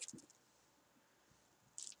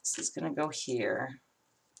 this is going to go here.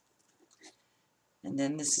 And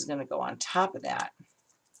then this is going to go on top of that.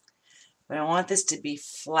 But I want this to be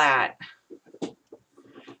flat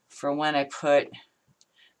for when I put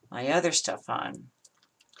my other stuff on.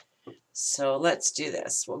 So let's do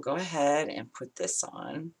this. We'll go ahead and put this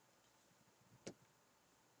on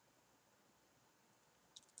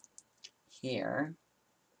here.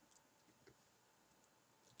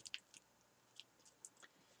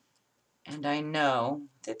 And I know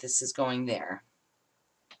that this is going there.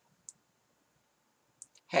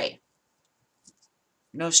 Hey,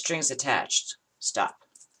 no strings attached. Stop.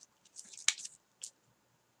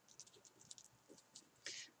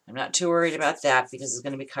 I'm not too worried about that because it's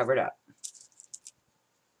going to be covered up.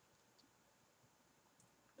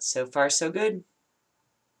 So far, so good.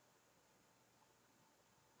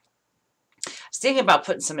 I was thinking about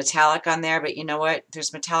putting some metallic on there, but you know what?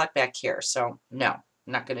 There's metallic back here, so no, I'm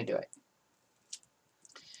not going to do it.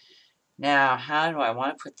 Now, how do I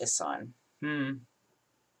want to put this on? And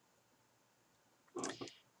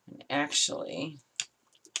actually,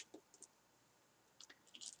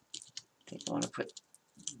 I think I want to put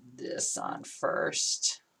this on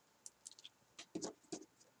first.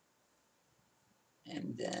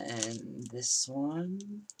 And then this one.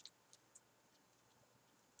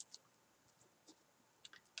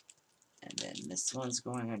 And then this one's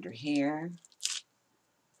going under here.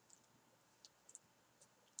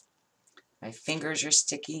 My fingers are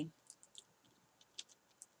sticky.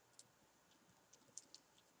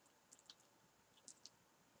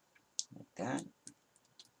 Like that.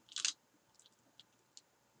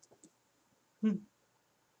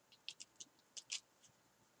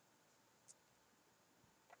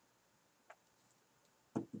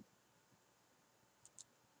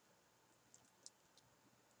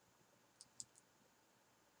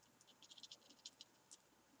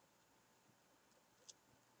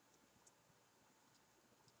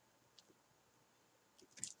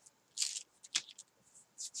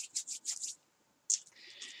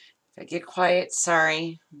 If I get quiet,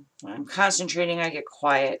 sorry. When I'm concentrating, I get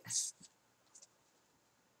quiet.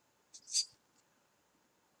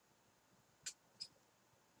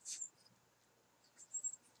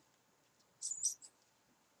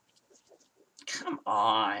 Come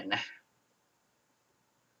on.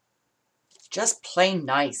 Just plain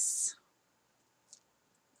nice.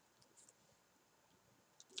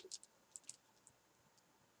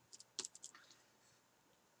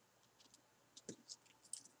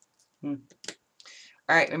 All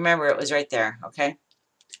right, remember it was right there, okay?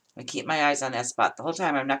 I keep my eyes on that spot the whole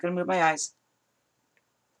time. I'm not going to move my eyes.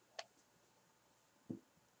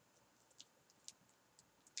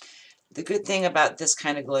 The good thing about this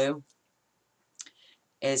kind of glue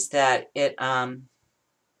is that it's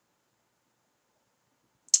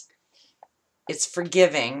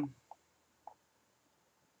forgiving,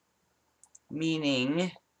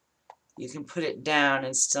 meaning you can put it down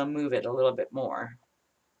and still move it a little bit more.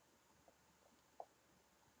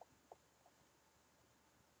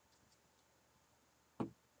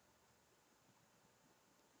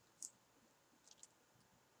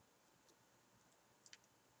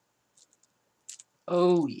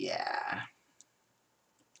 Oh yeah.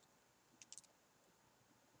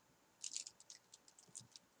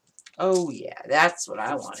 Oh yeah, that's what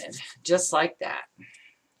I wanted. Just like that.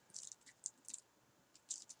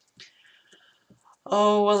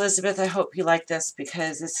 Oh, Elizabeth, I hope you like this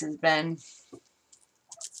because this has been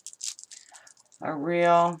a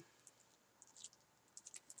real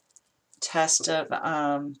test of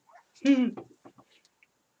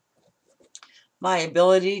my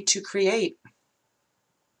ability to create.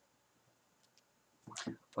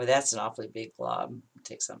 Boy, that's an awfully big blob.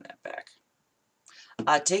 Take some of that back.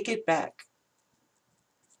 Take it back.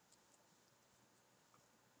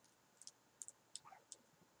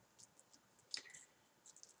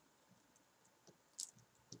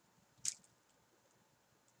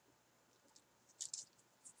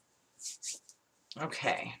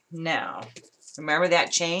 Okay, now, remember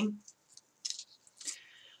that chain?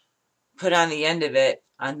 Put on the end of it,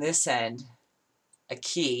 on this end, a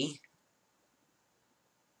key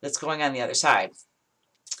that's going on the other side.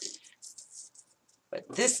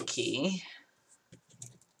 But this key,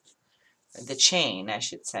 the chain, I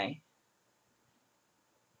should say,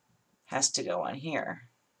 has to go on here,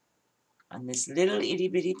 on this little itty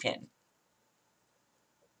bitty pin.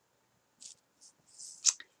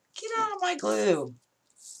 Get out of my glue.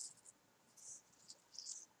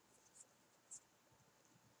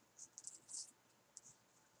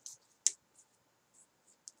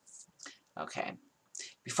 Okay,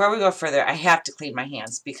 before we go further, I have to clean my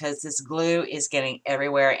hands because this glue is getting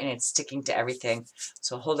everywhere and it's sticking to everything.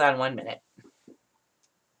 So hold on 1 minute.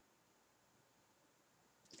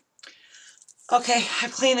 Okay,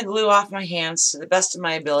 I've cleaned the glue off my hands to the best of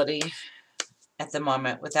my ability at the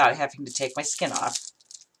moment without having to take my skin off.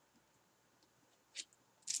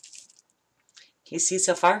 Can you see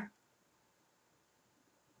so far?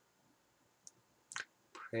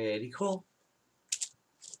 Pretty cool.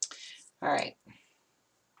 All right.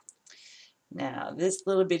 Now, this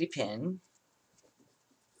little bitty pin,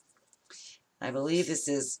 I believe this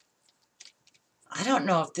is, I don't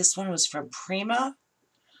know if this one was from Prima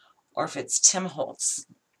or if it's Tim Holtz.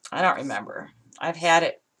 I don't remember. I've had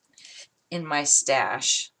it in my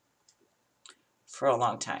stash for a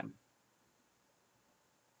long time.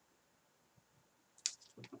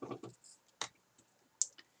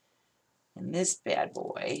 And this bad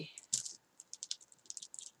boy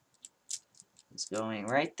is going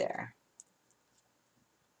right there.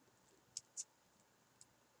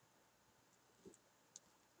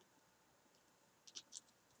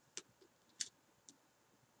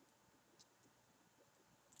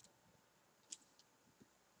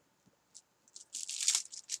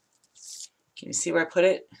 Can you see where I put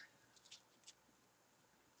it?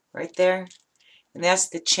 Right there. And that's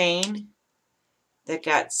the chain that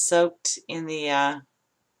got soaked in the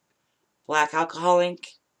black alcohol ink.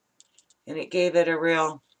 And it gave it a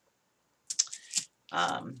real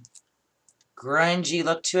grungy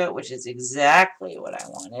look to it, which is exactly what I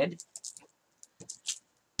wanted.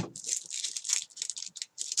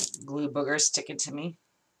 Glue boogers sticking to me.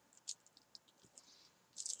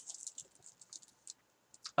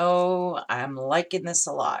 Oh, I'm liking this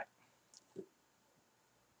a lot.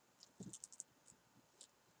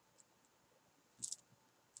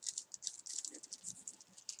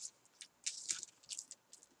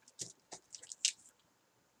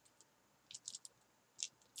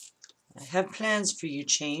 I have plans for you,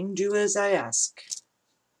 chain. Do as I ask.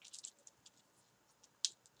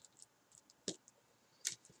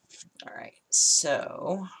 All right,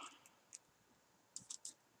 so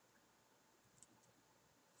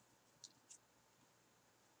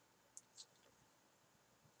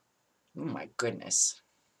oh my goodness.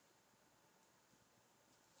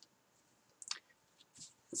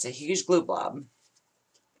 It's a huge glue blob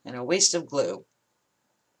and a waste of glue.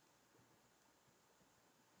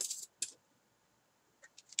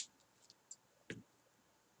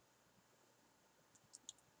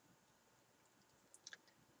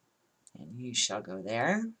 And you shall go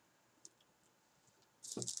there.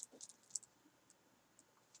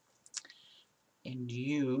 And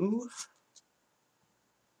you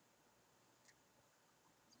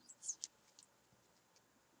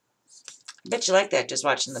I bet you like that, just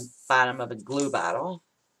watching the bottom of a glue bottle.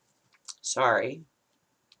 Sorry.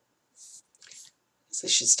 So I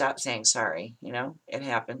should stop saying sorry, you know? It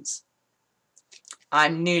happens.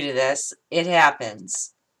 I'm new to this. It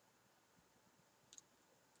happens.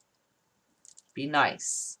 Be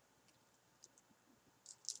nice.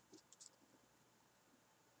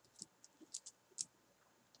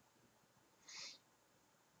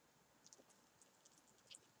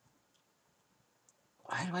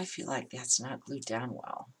 Why do I feel like that's not glued down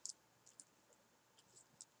well?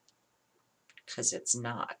 Because it's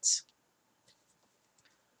not.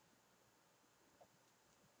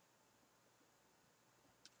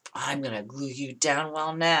 I'm going to glue you down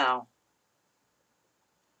well now.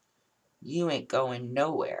 You ain't going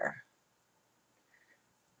nowhere.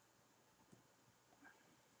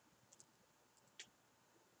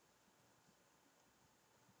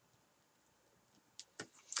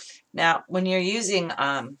 Now, when you're using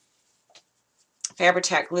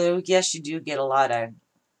Fabri-Tac glue, yes, you do get a lot of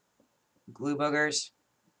glue boogers.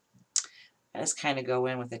 I just kind of go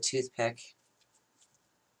in with a toothpick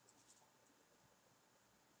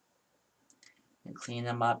and clean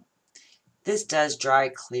them up. This does dry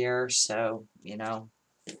clear, so, you know,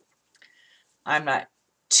 I'm not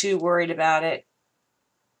too worried about it.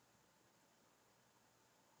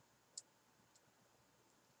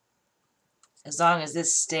 As long as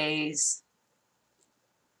this stays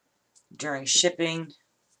during shipping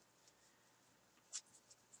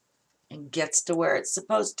and gets to where it's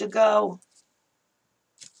supposed to go.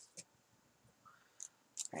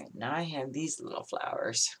 All right, now I have these little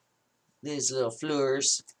flowers. These little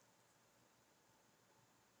fleurs.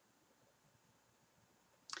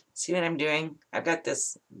 See what I'm doing? I've got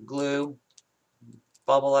this glue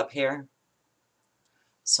bubble up here.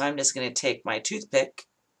 So I'm just going to take my toothpick,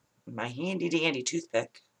 my handy dandy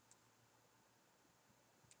toothpick,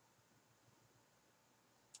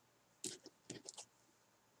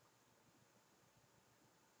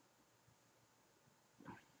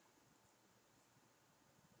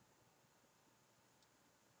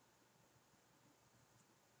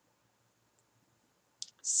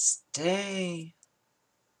 stay.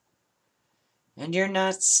 And you're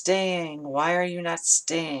not staying. Why are you not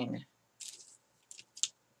staying?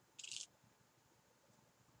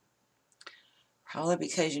 Probably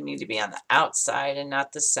because you need to be on the outside and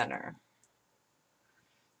not the center.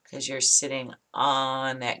 Because you're sitting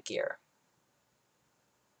on that gear.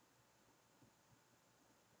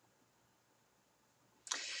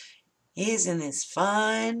 Isn't this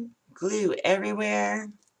fun? Glue everywhere.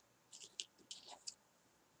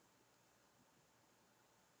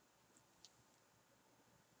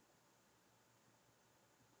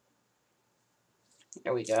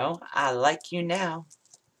 There we go. I like you now.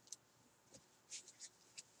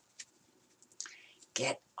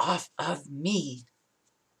 Get off of me.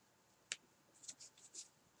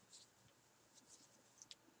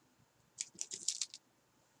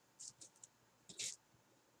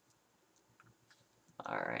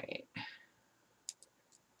 All right.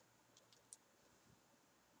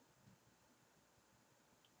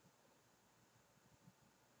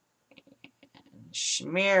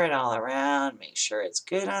 Smear it all around. Make sure it's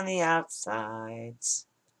good on the outsides.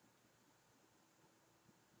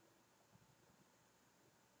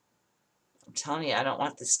 I'm telling you, I don't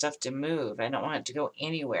want this stuff to move. I don't want it to go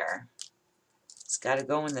anywhere. It's got to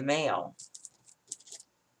go in the mail.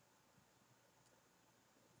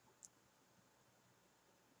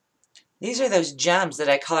 These are those gems that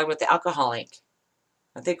I colored with the alcohol ink.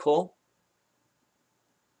 Aren't they cool?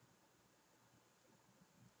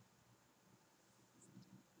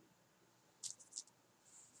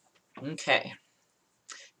 Okay.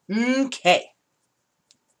 Okay.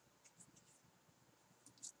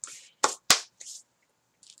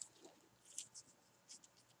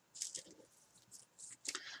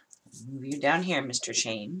 Move you down here, Mr.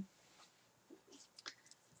 Chain.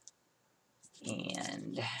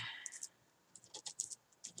 And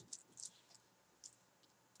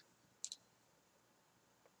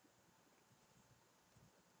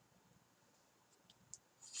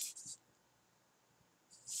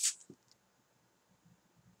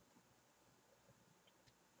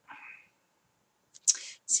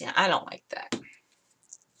see, I don't like that.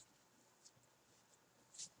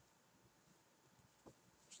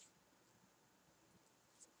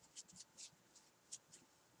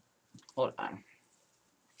 Hold on.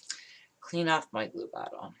 Clean off my glue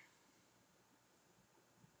bottle.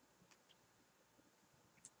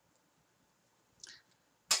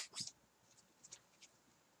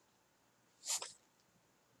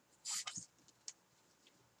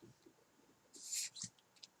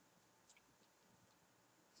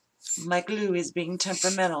 My glue is being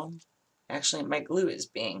temperamental. Actually, my glue is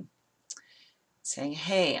saying,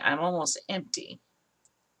 hey, I'm almost empty.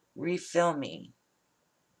 Refill me.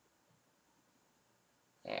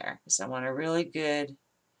 There. So I want a really good,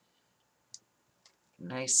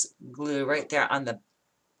 nice glue right there on the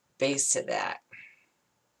base of that.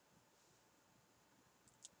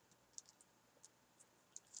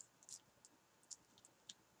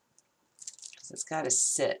 So it's got to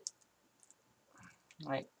sit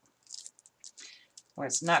like where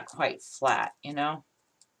it's not quite flat, you know?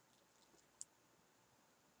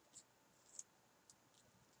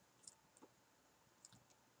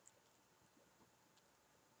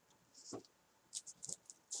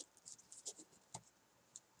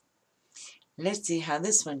 Let's see how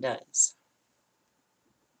this one does.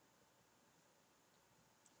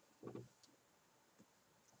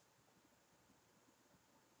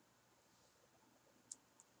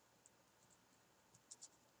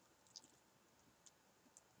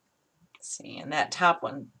 See, and that top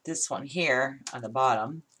one, this one here on the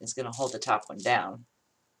bottom, is going to hold the top one down.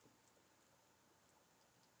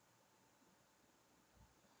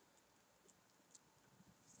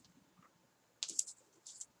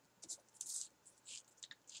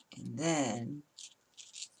 And then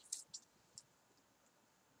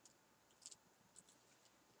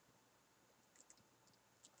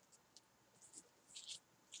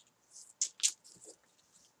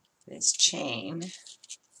this chain is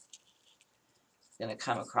going to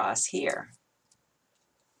come across here.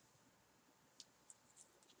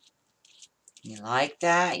 You like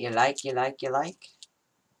that? You like?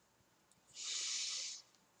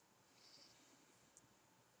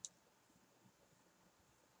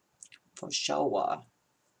 For sure.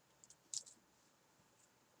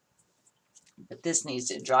 But this needs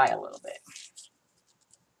to dry a little bit,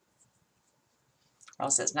 or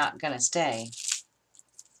else it's not going to stay.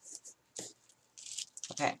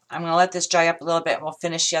 Okay, I'm going to let this dry up a little bit and we'll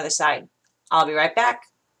finish the other side. I'll be right back.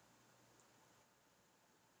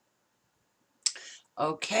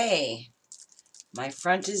 Okay, my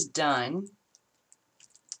front is done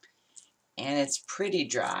and it's pretty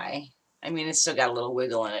dry. I mean, it's still got a little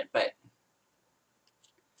wiggle in it, but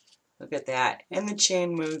look at that. And the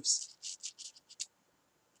chain moves.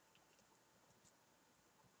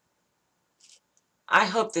 I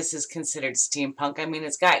hope this is considered steampunk. I mean,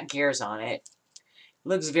 it's got gears on it. It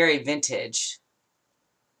looks very vintage.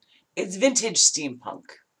 It's vintage steampunk.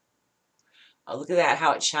 Oh, look at that,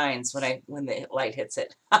 how it shines when the light hits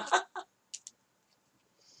it. All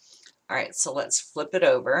right, so let's flip it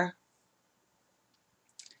over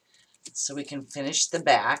so we can finish the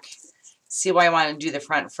back. See why I want to do the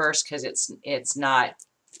front first, because it's not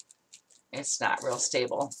real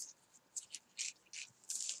stable.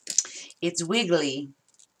 It's wiggly.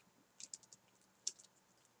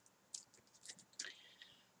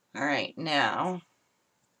 All right, now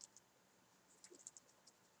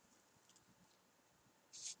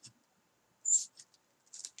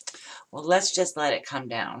well, let's just let it come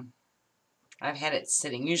down. I've had it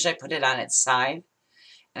sitting. Usually I put it on its side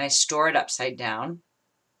and I store it upside down,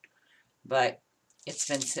 but it's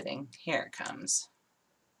been sitting. Here it comes.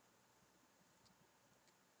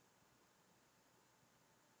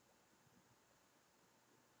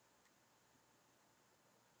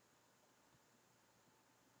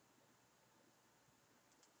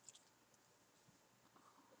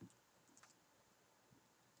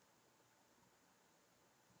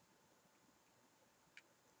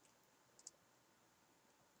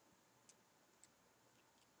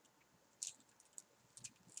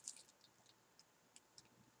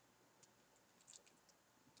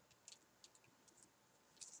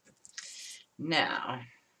 Now,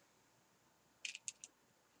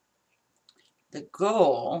 the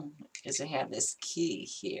goal is to have this key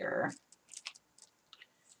here.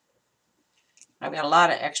 I've got a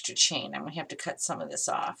lot of extra chain. I'm going to have to cut some of this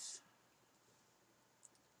off.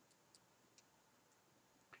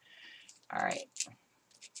 All right.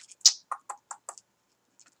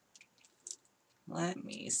 Let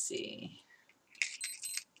me see.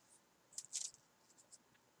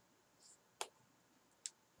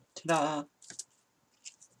 Ta-da!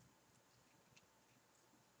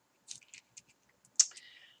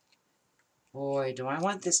 Boy, do I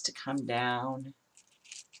want this to come down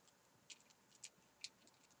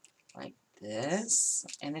like this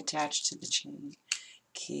and attach to the chain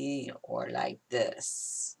key, or like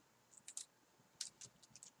this.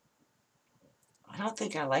 I don't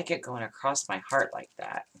think I like it going across my heart like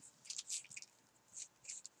that.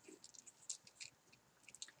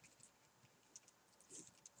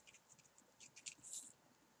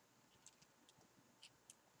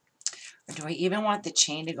 Or Do I even want the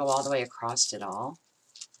chain to go all the way across it all?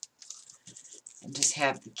 And just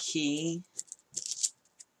have the key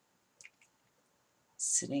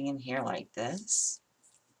sitting in here like this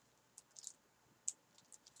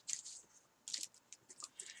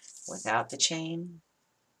without the chain.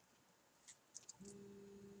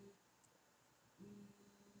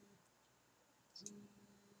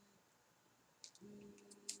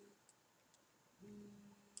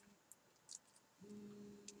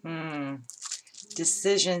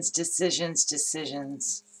 Decisions, decisions,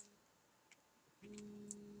 decisions.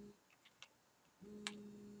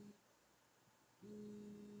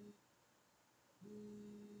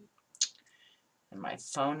 And my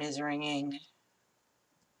phone is ringing.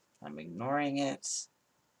 I'm ignoring it.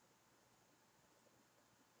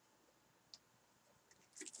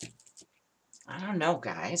 I don't know,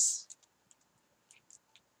 guys.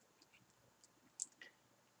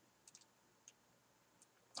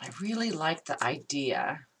 I really like the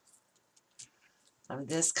idea of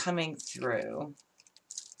this coming through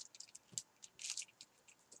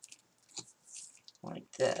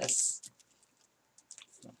like this.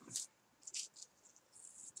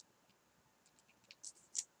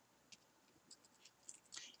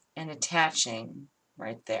 And attaching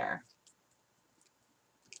right there.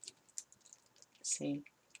 See?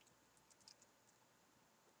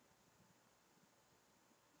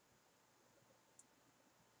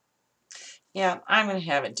 Yeah, I'm going to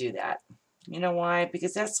have it do that. You know why?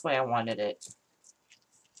 Because that's the way I wanted it.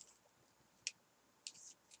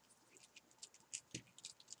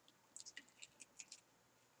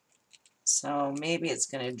 So maybe it's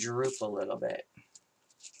going to droop a little bit.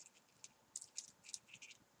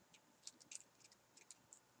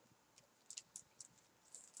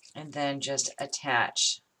 And then just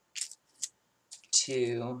attach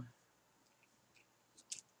to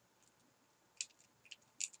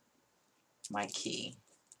my key.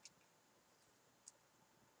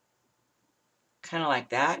 Kind of like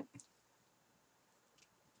that.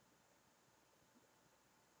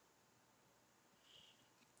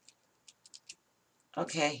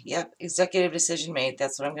 Okay, yep, executive decision made.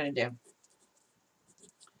 That's what I'm going to do.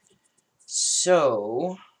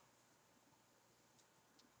 So,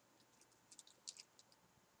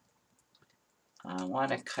 I want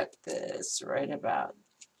to cut this right about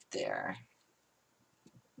there.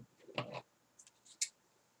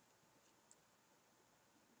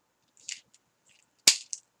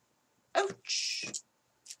 Ouch!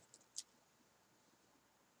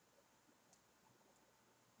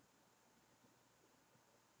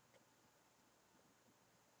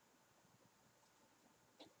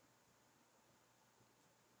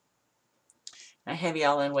 I have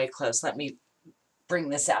y'all in way close. Let me bring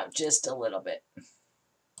this out just a little bit.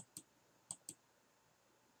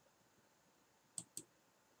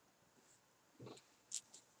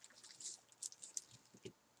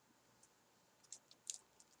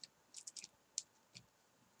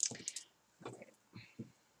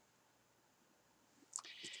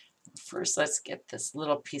 First, let's get this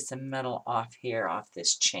little piece of metal off here, off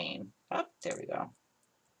this chain. Oh, there we go.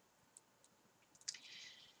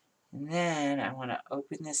 And then I want to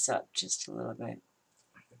open this up just a little bit.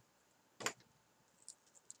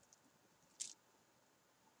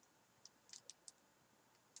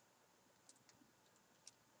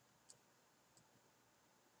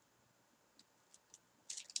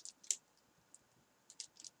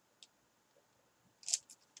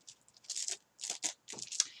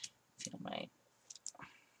 Feel my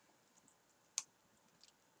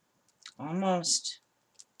almost.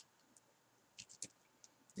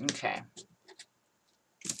 Okay.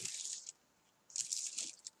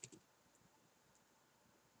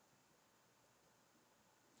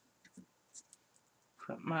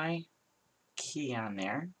 Put my key on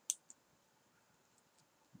there.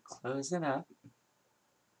 Close it up.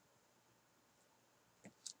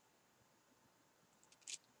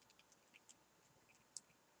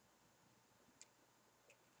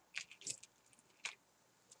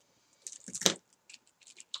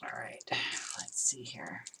 All right, let's see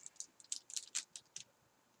here.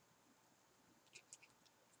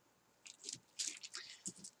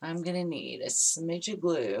 I'm going to need a smidge of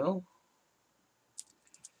glue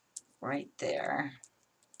right there.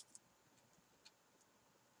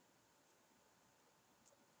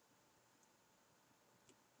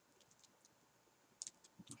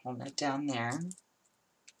 Hold that down there.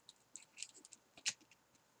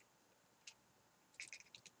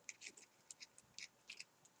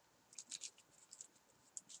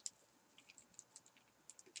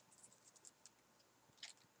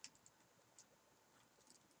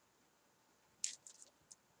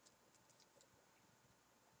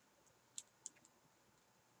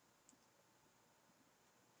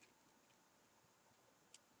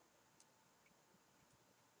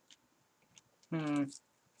 How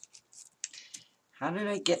did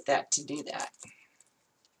I get that to do that?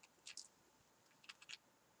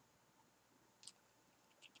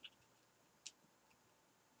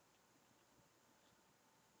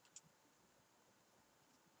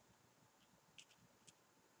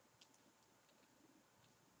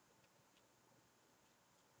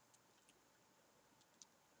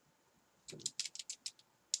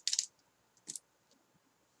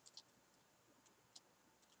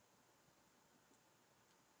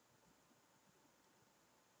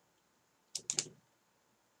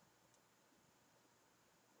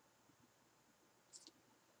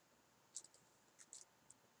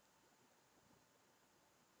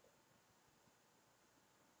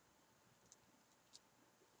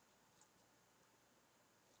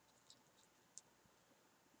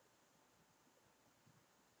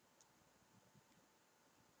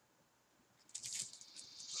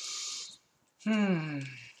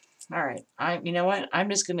 All right. You know what? I'm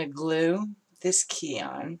just going to glue this key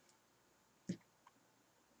on.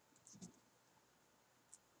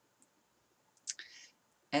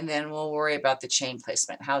 And then we'll worry about the chain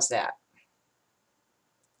placement. How's that?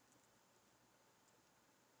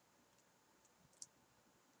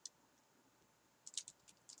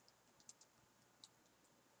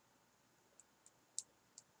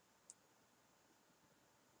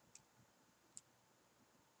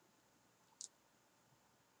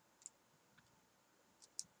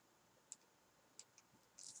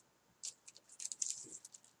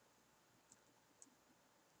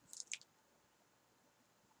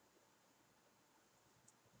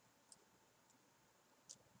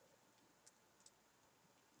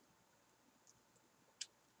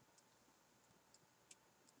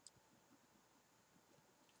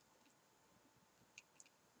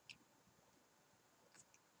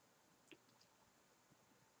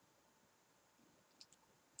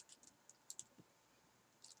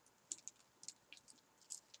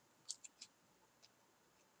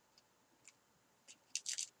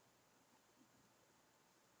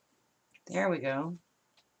 There we go.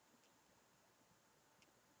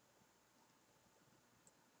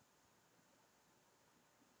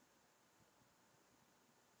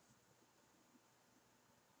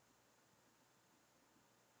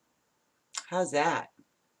 How's that?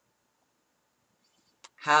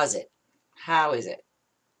 How's it? How is it?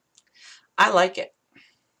 I like it.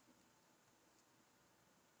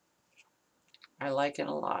 I like it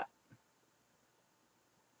a lot.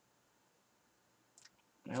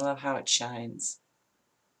 I love how it shines.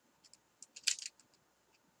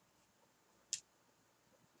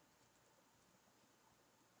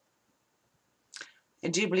 I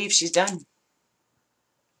do believe she's done.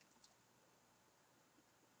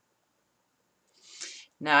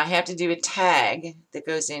 Now I have to do a tag that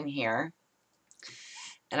goes in here.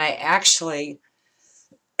 And I actually,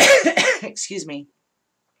 excuse me,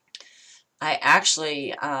 I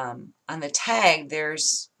actually, on the tag,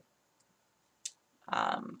 there's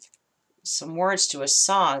some words to a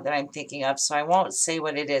song that I'm thinking of, so I won't say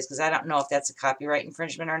what it is because I don't know if that's a copyright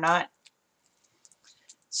infringement or not.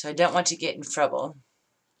 So I don't want to get in trouble.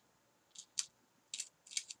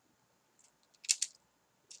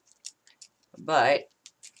 But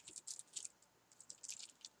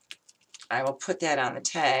I will put that on the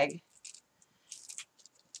tag,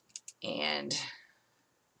 and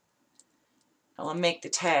I will make the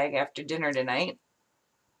tag after dinner tonight.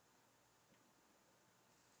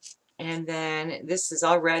 And then this is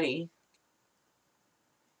all ready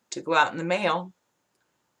to go out in the mail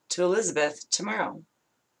to Elizabeth tomorrow.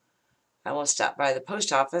 I will stop by the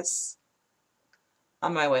post office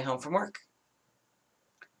on my way home from work.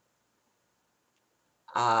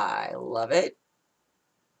 I love it.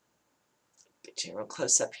 Get you real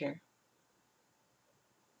close up here.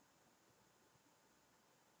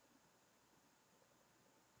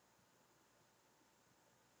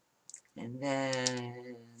 And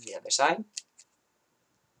then the other side.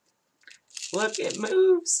 Look, it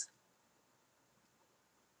moves.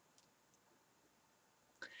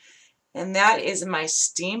 And that is my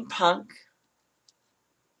Steampunk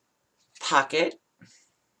Pocket.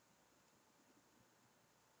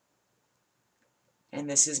 And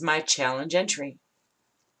this is my challenge entry.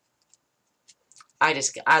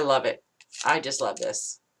 I love it. I just love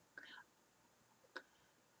this.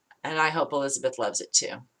 And I hope Elizabeth loves it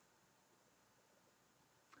too.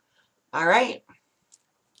 All right.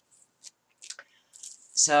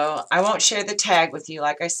 So I won't share the tag with you,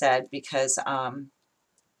 like I said, because,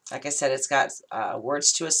 like I said, it's got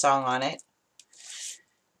words to a song on it.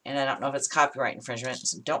 And I don't know if it's copyright infringement,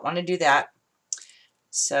 so don't want to do that.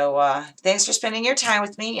 So thanks for spending your time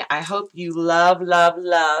with me. I hope you love, love,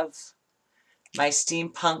 love my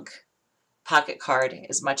Steampunk Pocket card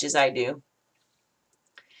as much as I do.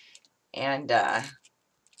 And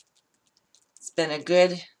it's been a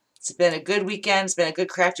good weekend. It's been a good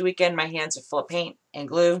crafty weekend. My hands are full of paint and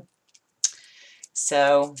glue.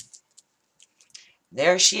 So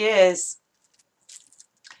there she is.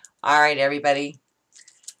 All right, everybody.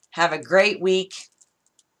 Have a great week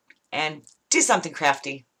and do something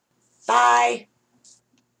crafty. Bye.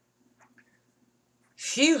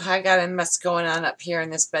 Phew, I got a mess going on up here in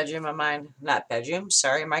this bedroom of mine. Not bedroom,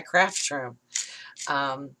 sorry, my craft room.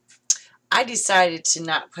 I decided to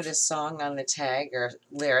not put a song on the tag or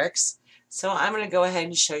lyrics, so I'm going to go ahead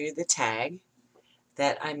and show you the tag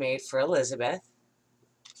that I made for Elizabeth.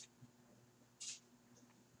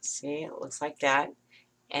 See, it looks like that.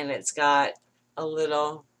 And it's got a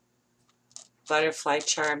little butterfly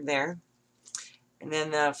charm there. And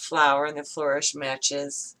then the flower and the flourish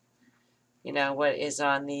matches, you know, what is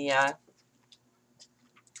on the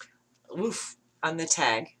on the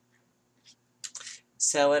tag.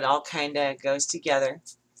 So it all kind of goes together.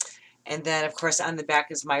 And then, of course, on the back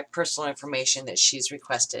is my personal information that she's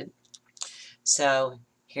requested. So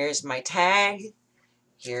here's my tag.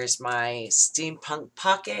 Here's my Steampunk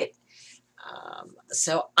Pocket.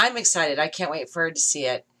 So I'm excited. I can't wait for her to see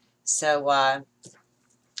it. So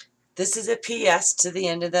this is a PS to the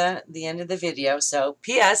end of the video. So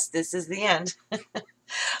PS, this is the end.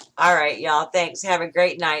 All right, y'all. Thanks. Have a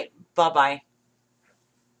great night. Bye-bye.